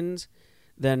decisions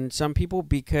than some people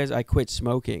because I quit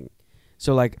smoking.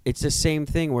 So like it's the same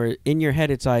thing where in your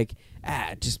head it's like,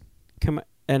 just come.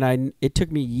 And it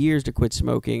took me years to quit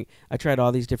smoking. I tried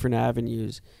all these different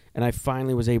avenues, and I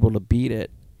finally was able to beat it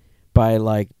by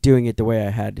like doing it the way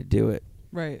I had to do it.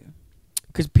 Right.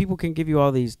 Because people can give you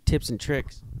all these tips and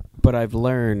tricks, but I've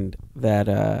learned that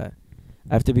I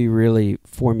have to be really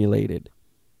formulated.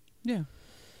 Yeah.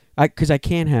 Because I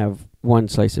can't have one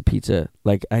slice of pizza.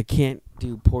 Like I can't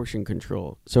do portion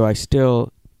control. So I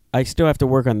still have to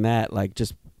work on that. Like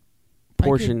just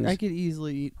portions. I could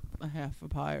easily eat a half a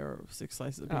pie or 6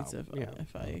 slices of pizza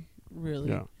if I really.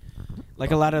 Yeah. Like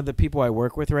a lot of the people I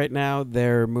work with right now,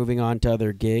 they're moving on to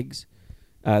other gigs.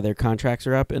 Their contracts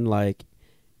are up, and like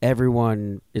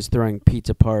everyone is throwing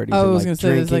pizza parties and like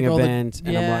drinking events.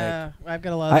 And I'm like, I've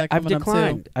got a lot of that I've coming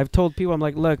declined. up too. I've told people, I'm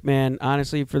like, look, man,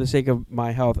 honestly, for the sake of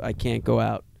my health, I can't go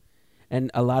out.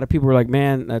 And a lot of people were like,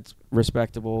 man, that's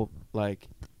respectable. Like,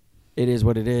 it is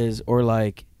what it is. Or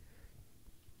like,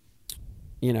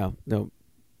 they'll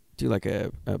do like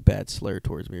a bad slur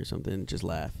towards me or something and just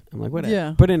laugh. I'm like, whatever.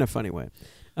 Yeah. But in a funny way.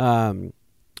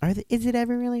 Is it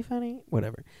ever really funny?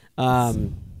 Whatever.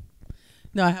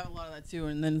 No, I have a lot of that too.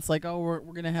 And then it's like, oh, we're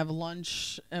going to have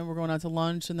lunch and we're going out to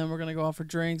lunch and then we're going to go out for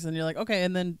drinks. And you're like, okay.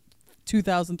 And then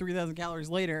 2,000, 3,000 calories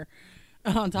later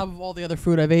on top of all the other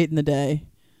food I've ate in the day.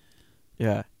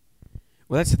 Yeah.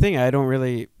 Well, that's the thing. I don't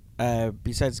really,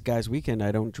 besides Guys Weekend,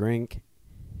 I don't drink.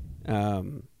 I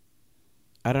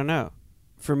don't know.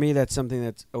 For me, that's something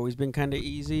that's always been kind of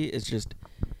easy. It's just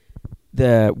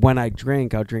when I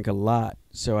drink, I'll drink a lot.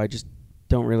 So I just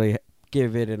don't really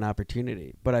give it an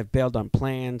opportunity. But I've bailed on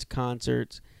plans,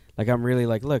 concerts. Like I'm really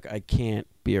like, look, I can't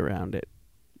be around it.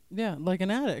 Yeah, like an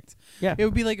addict. Yeah. It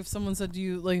would be like if someone said to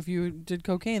you, like if you did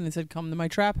cocaine, they said, come to my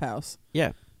trap house.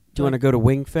 Yeah. Do you want to go to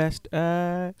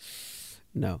Wingfest?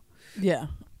 No. Yeah.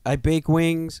 I bake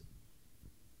wings.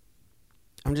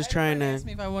 I'm just trying to. Asked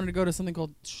me if I wanted to go to something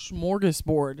called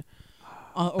Smorgasbord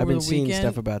over I've been the seeing weekend.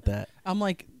 stuff about that. I'm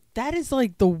like, that is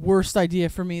like the worst idea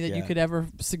for me that you could ever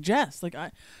suggest. Like,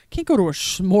 I can't go to a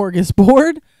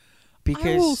smorgasbord.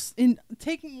 Because in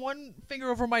taking one finger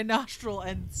over my nostril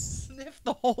and sniff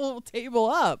the whole table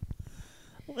up.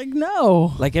 Like,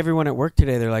 no. Like everyone at work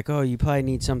today, they're like, oh, you probably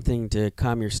need something to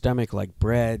calm your stomach, like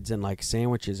breads and like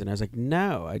sandwiches. And I was like,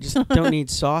 no, I just don't need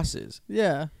sauces.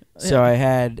 Yeah. So I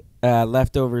had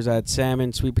leftovers. I had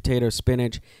salmon, sweet potato,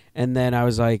 spinach. And then I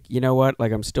was like, you know what?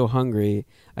 Like, I'm still hungry.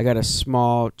 I got a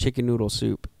small chicken noodle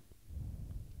soup.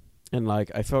 And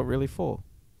like, I felt really full.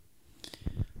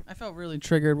 I felt really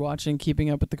triggered watching Keeping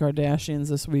Up with the Kardashians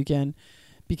this weekend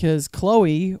because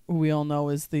Khloe, who we all know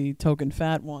is the token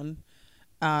fat one,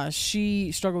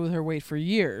 she struggled with her weight for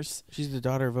years. She's the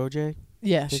daughter of OJ?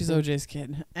 Yeah, she's OJ's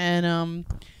kid. And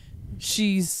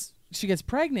she gets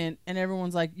pregnant and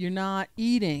everyone's like, you're not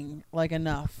eating like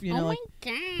enough. You know, my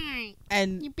God.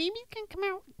 And your baby's gonna come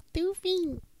out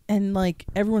doofy. And like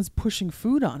everyone's pushing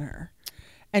food on her.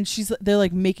 And they're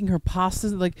like making her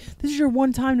pastas. Like, this is your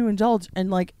one time to indulge. And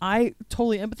like, I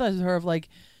totally empathize with her of like,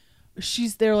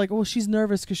 they're like, well, she's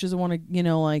nervous because she doesn't want to,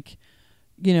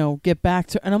 get back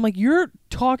to. And I'm like, you're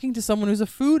talking to someone who's a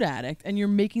food addict and you're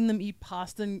making them eat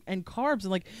pasta and carbs.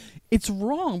 And like, it's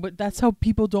wrong, but that's how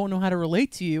people don't know how to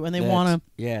relate to you. And they want to.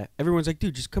 Yeah. Everyone's like,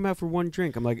 dude, just come out for one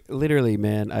drink. I'm like, literally,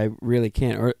 man, I really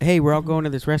can't. Or, hey, we're all going to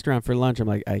this restaurant for lunch. I'm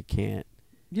like, I can't.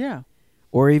 Yeah.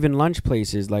 Or even lunch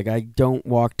places. Like, I don't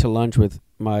walk to lunch with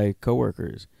my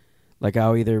coworkers. Like,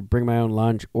 I'll either bring my own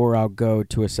lunch or I'll go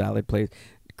to a salad place.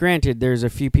 Granted, there's a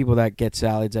few people that get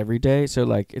salads every day. So,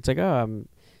 like, it's like, oh, I'm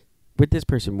with this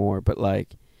person more. But,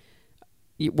 like,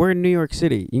 we're in New York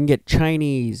City. You can get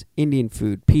Chinese, Indian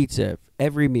food, pizza,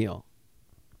 every meal.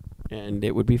 And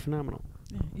it would be phenomenal.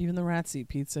 Yeah, even the rats eat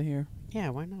pizza here. Yeah,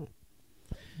 why not?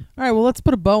 All right, well, let's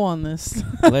put a bow on this.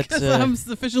 Let's 'Cause I'm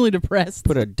sufficiently depressed.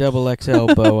 put a double XL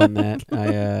bow on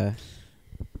that.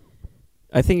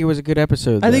 I think it was a good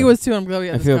episode. I think it though. was too. I'm glad we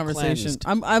had I this feel conversation.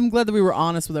 cleansed. I'm glad that we were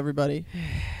honest with everybody.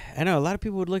 I know a lot of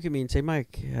people would look at me and say,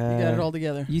 "Mike, You got it all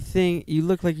together. you think you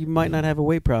look like you might not have a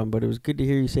weight problem, but it was good to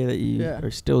hear you say that you Yeah.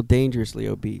 are still dangerously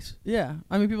obese." Yeah,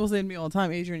 I mean, people say to me all the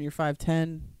time, Adrian, you're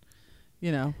 5'10".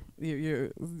 You know,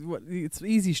 it's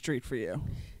easy street for you.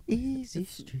 Easy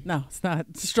street. No, it's not.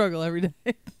 It's a struggle every day.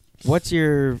 What's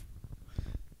your?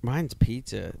 Mine's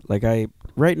pizza. Like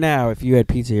right now, if you had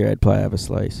pizza here, I'd probably have a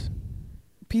slice.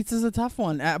 Pizza's a tough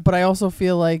one, but I also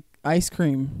feel like ice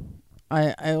cream.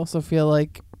 I also feel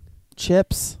like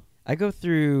chips. I go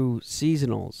through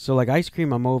seasonals, so like ice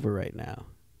cream, I'm over right now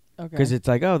Okay. because it's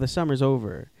like, oh, the summer's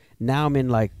over. Now I'm in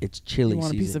like it's chili You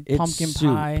want a piece season. of It's pumpkin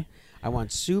soup. pie. I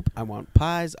want soup. I want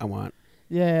pies. I want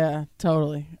Yeah,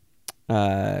 totally.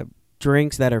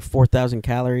 drinks that are 4,000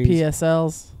 calories.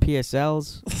 PSLs.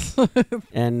 PSLs.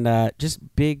 And just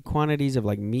big quantities of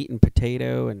like meat and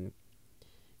potato, and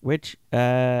which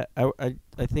I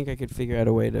think I could figure out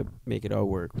a way to make it all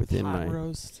work within Pot my.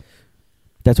 roast.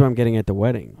 That's what I'm getting at the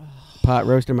wedding. Pot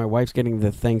roast, and my wife's getting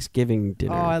the Thanksgiving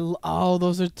dinner.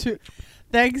 Those are two.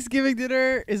 Thanksgiving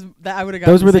dinner is that I would have got.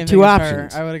 Those were the two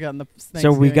options. I would have gotten the.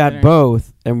 So we got dinner.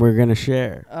 both, and we're gonna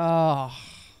share. Oh,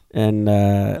 And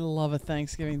I love a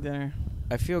Thanksgiving dinner.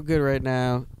 I feel good right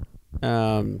now.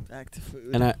 Back to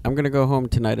food. And I'm gonna go home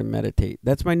tonight and meditate.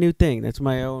 That's my new thing. That's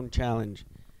my own challenge.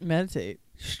 Meditate.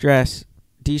 Stress,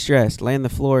 de-stress, lay on the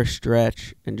floor,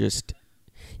 stretch, and just.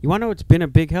 You want to know what's been a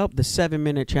big help? The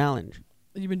 7-minute challenge.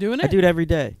 You've been doing it? I do it every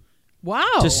day Wow.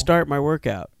 to start my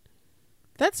workout.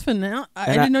 That's phenomenal. I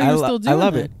And didn't know you were still doing I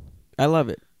love it. it. I love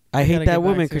it. I hate gotta that get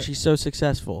woman back to because it. she's so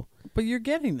successful. But you're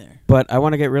getting there. But I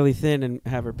want to get really thin and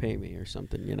have her pay me or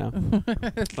something, you know?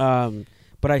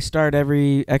 But I start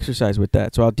every exercise with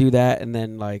that. So I'll do that and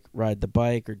then, like, ride the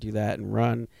bike or do that and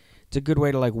run. It's a good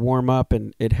way to, like, warm up,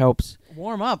 and it helps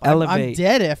Warm up. elevate. I'm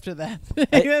dead after that.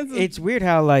 It's weird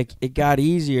how, like, it got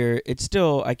easier. It's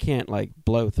still, I can't, like,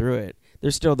 blow through it.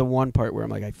 There's still the one part where I'm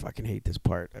like, I fucking hate this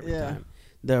part every time.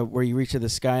 Where you reach to the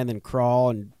sky and then crawl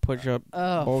and push up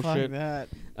bullshit. Fuck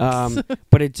that.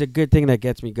 But it's a good thing that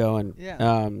gets me going.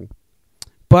 Yeah.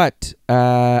 But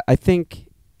I think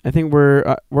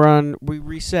we're on. We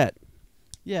reset.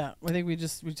 Yeah, I think we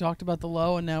talked about the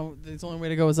low, and now the only way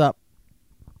to go is up.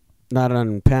 Not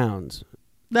on pounds.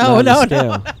 No.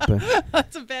 But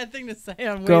That's a bad thing to say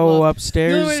on weight go loss.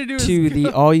 upstairs The only way to do is to go- the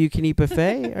all-you-can-eat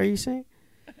buffet. Are you saying?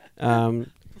 The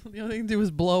only thing to do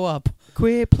is blow up.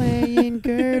 Quit playing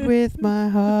Gerd with my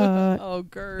heart. Oh,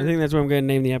 Gerd. I think that's what I'm going to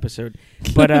name the episode.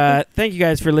 But thank you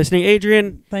guys for listening.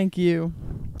 Adrian, Thank you.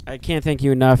 I can't thank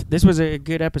you enough. This was a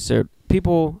good episode.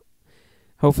 People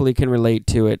hopefully can relate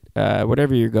to it.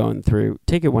 Whatever you're going through,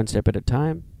 take it one step at a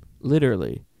time.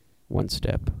 Literally, one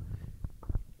step.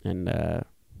 And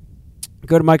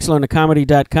go to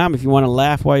MikeSalonacomedy.com if you want to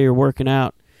laugh while you're working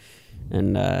out.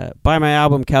 And buy my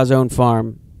album, Calzone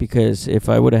Farm, because if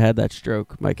I would have had that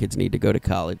stroke, my kids need to go to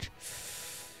college.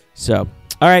 So,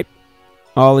 all right.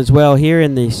 All is well here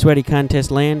in the Sweaty Contest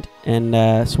land. And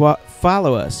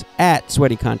follow us at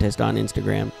Sweaty Contest on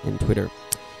Instagram and Twitter.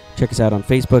 Check us out on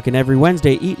Facebook. And every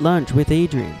Wednesday, eat lunch with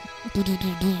Adrian.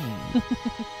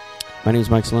 My name is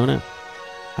Mike Salona.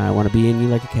 I want to be in you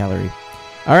like a calorie.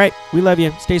 All right. We love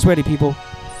you. Stay sweaty, people.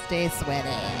 Stay sweaty.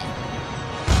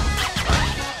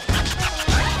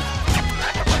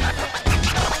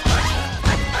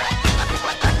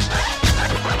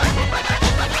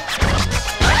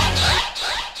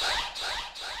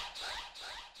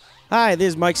 Hi, this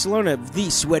is Mike Salona of the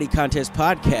Sweaty Contest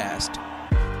Podcast.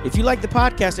 If you like the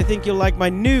podcast, I think you'll like my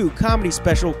new comedy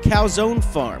special, Calzone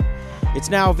Farm. It's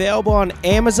now available on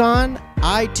Amazon,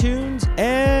 iTunes,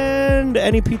 and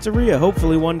any pizzeria,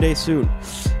 hopefully one day soon.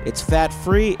 It's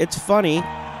fat-free, it's funny.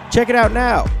 Check it out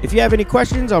now. If you have any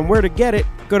questions on where to get it,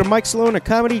 go to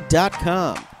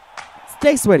MikeSalonacomedy.com.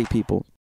 Stay sweaty, people.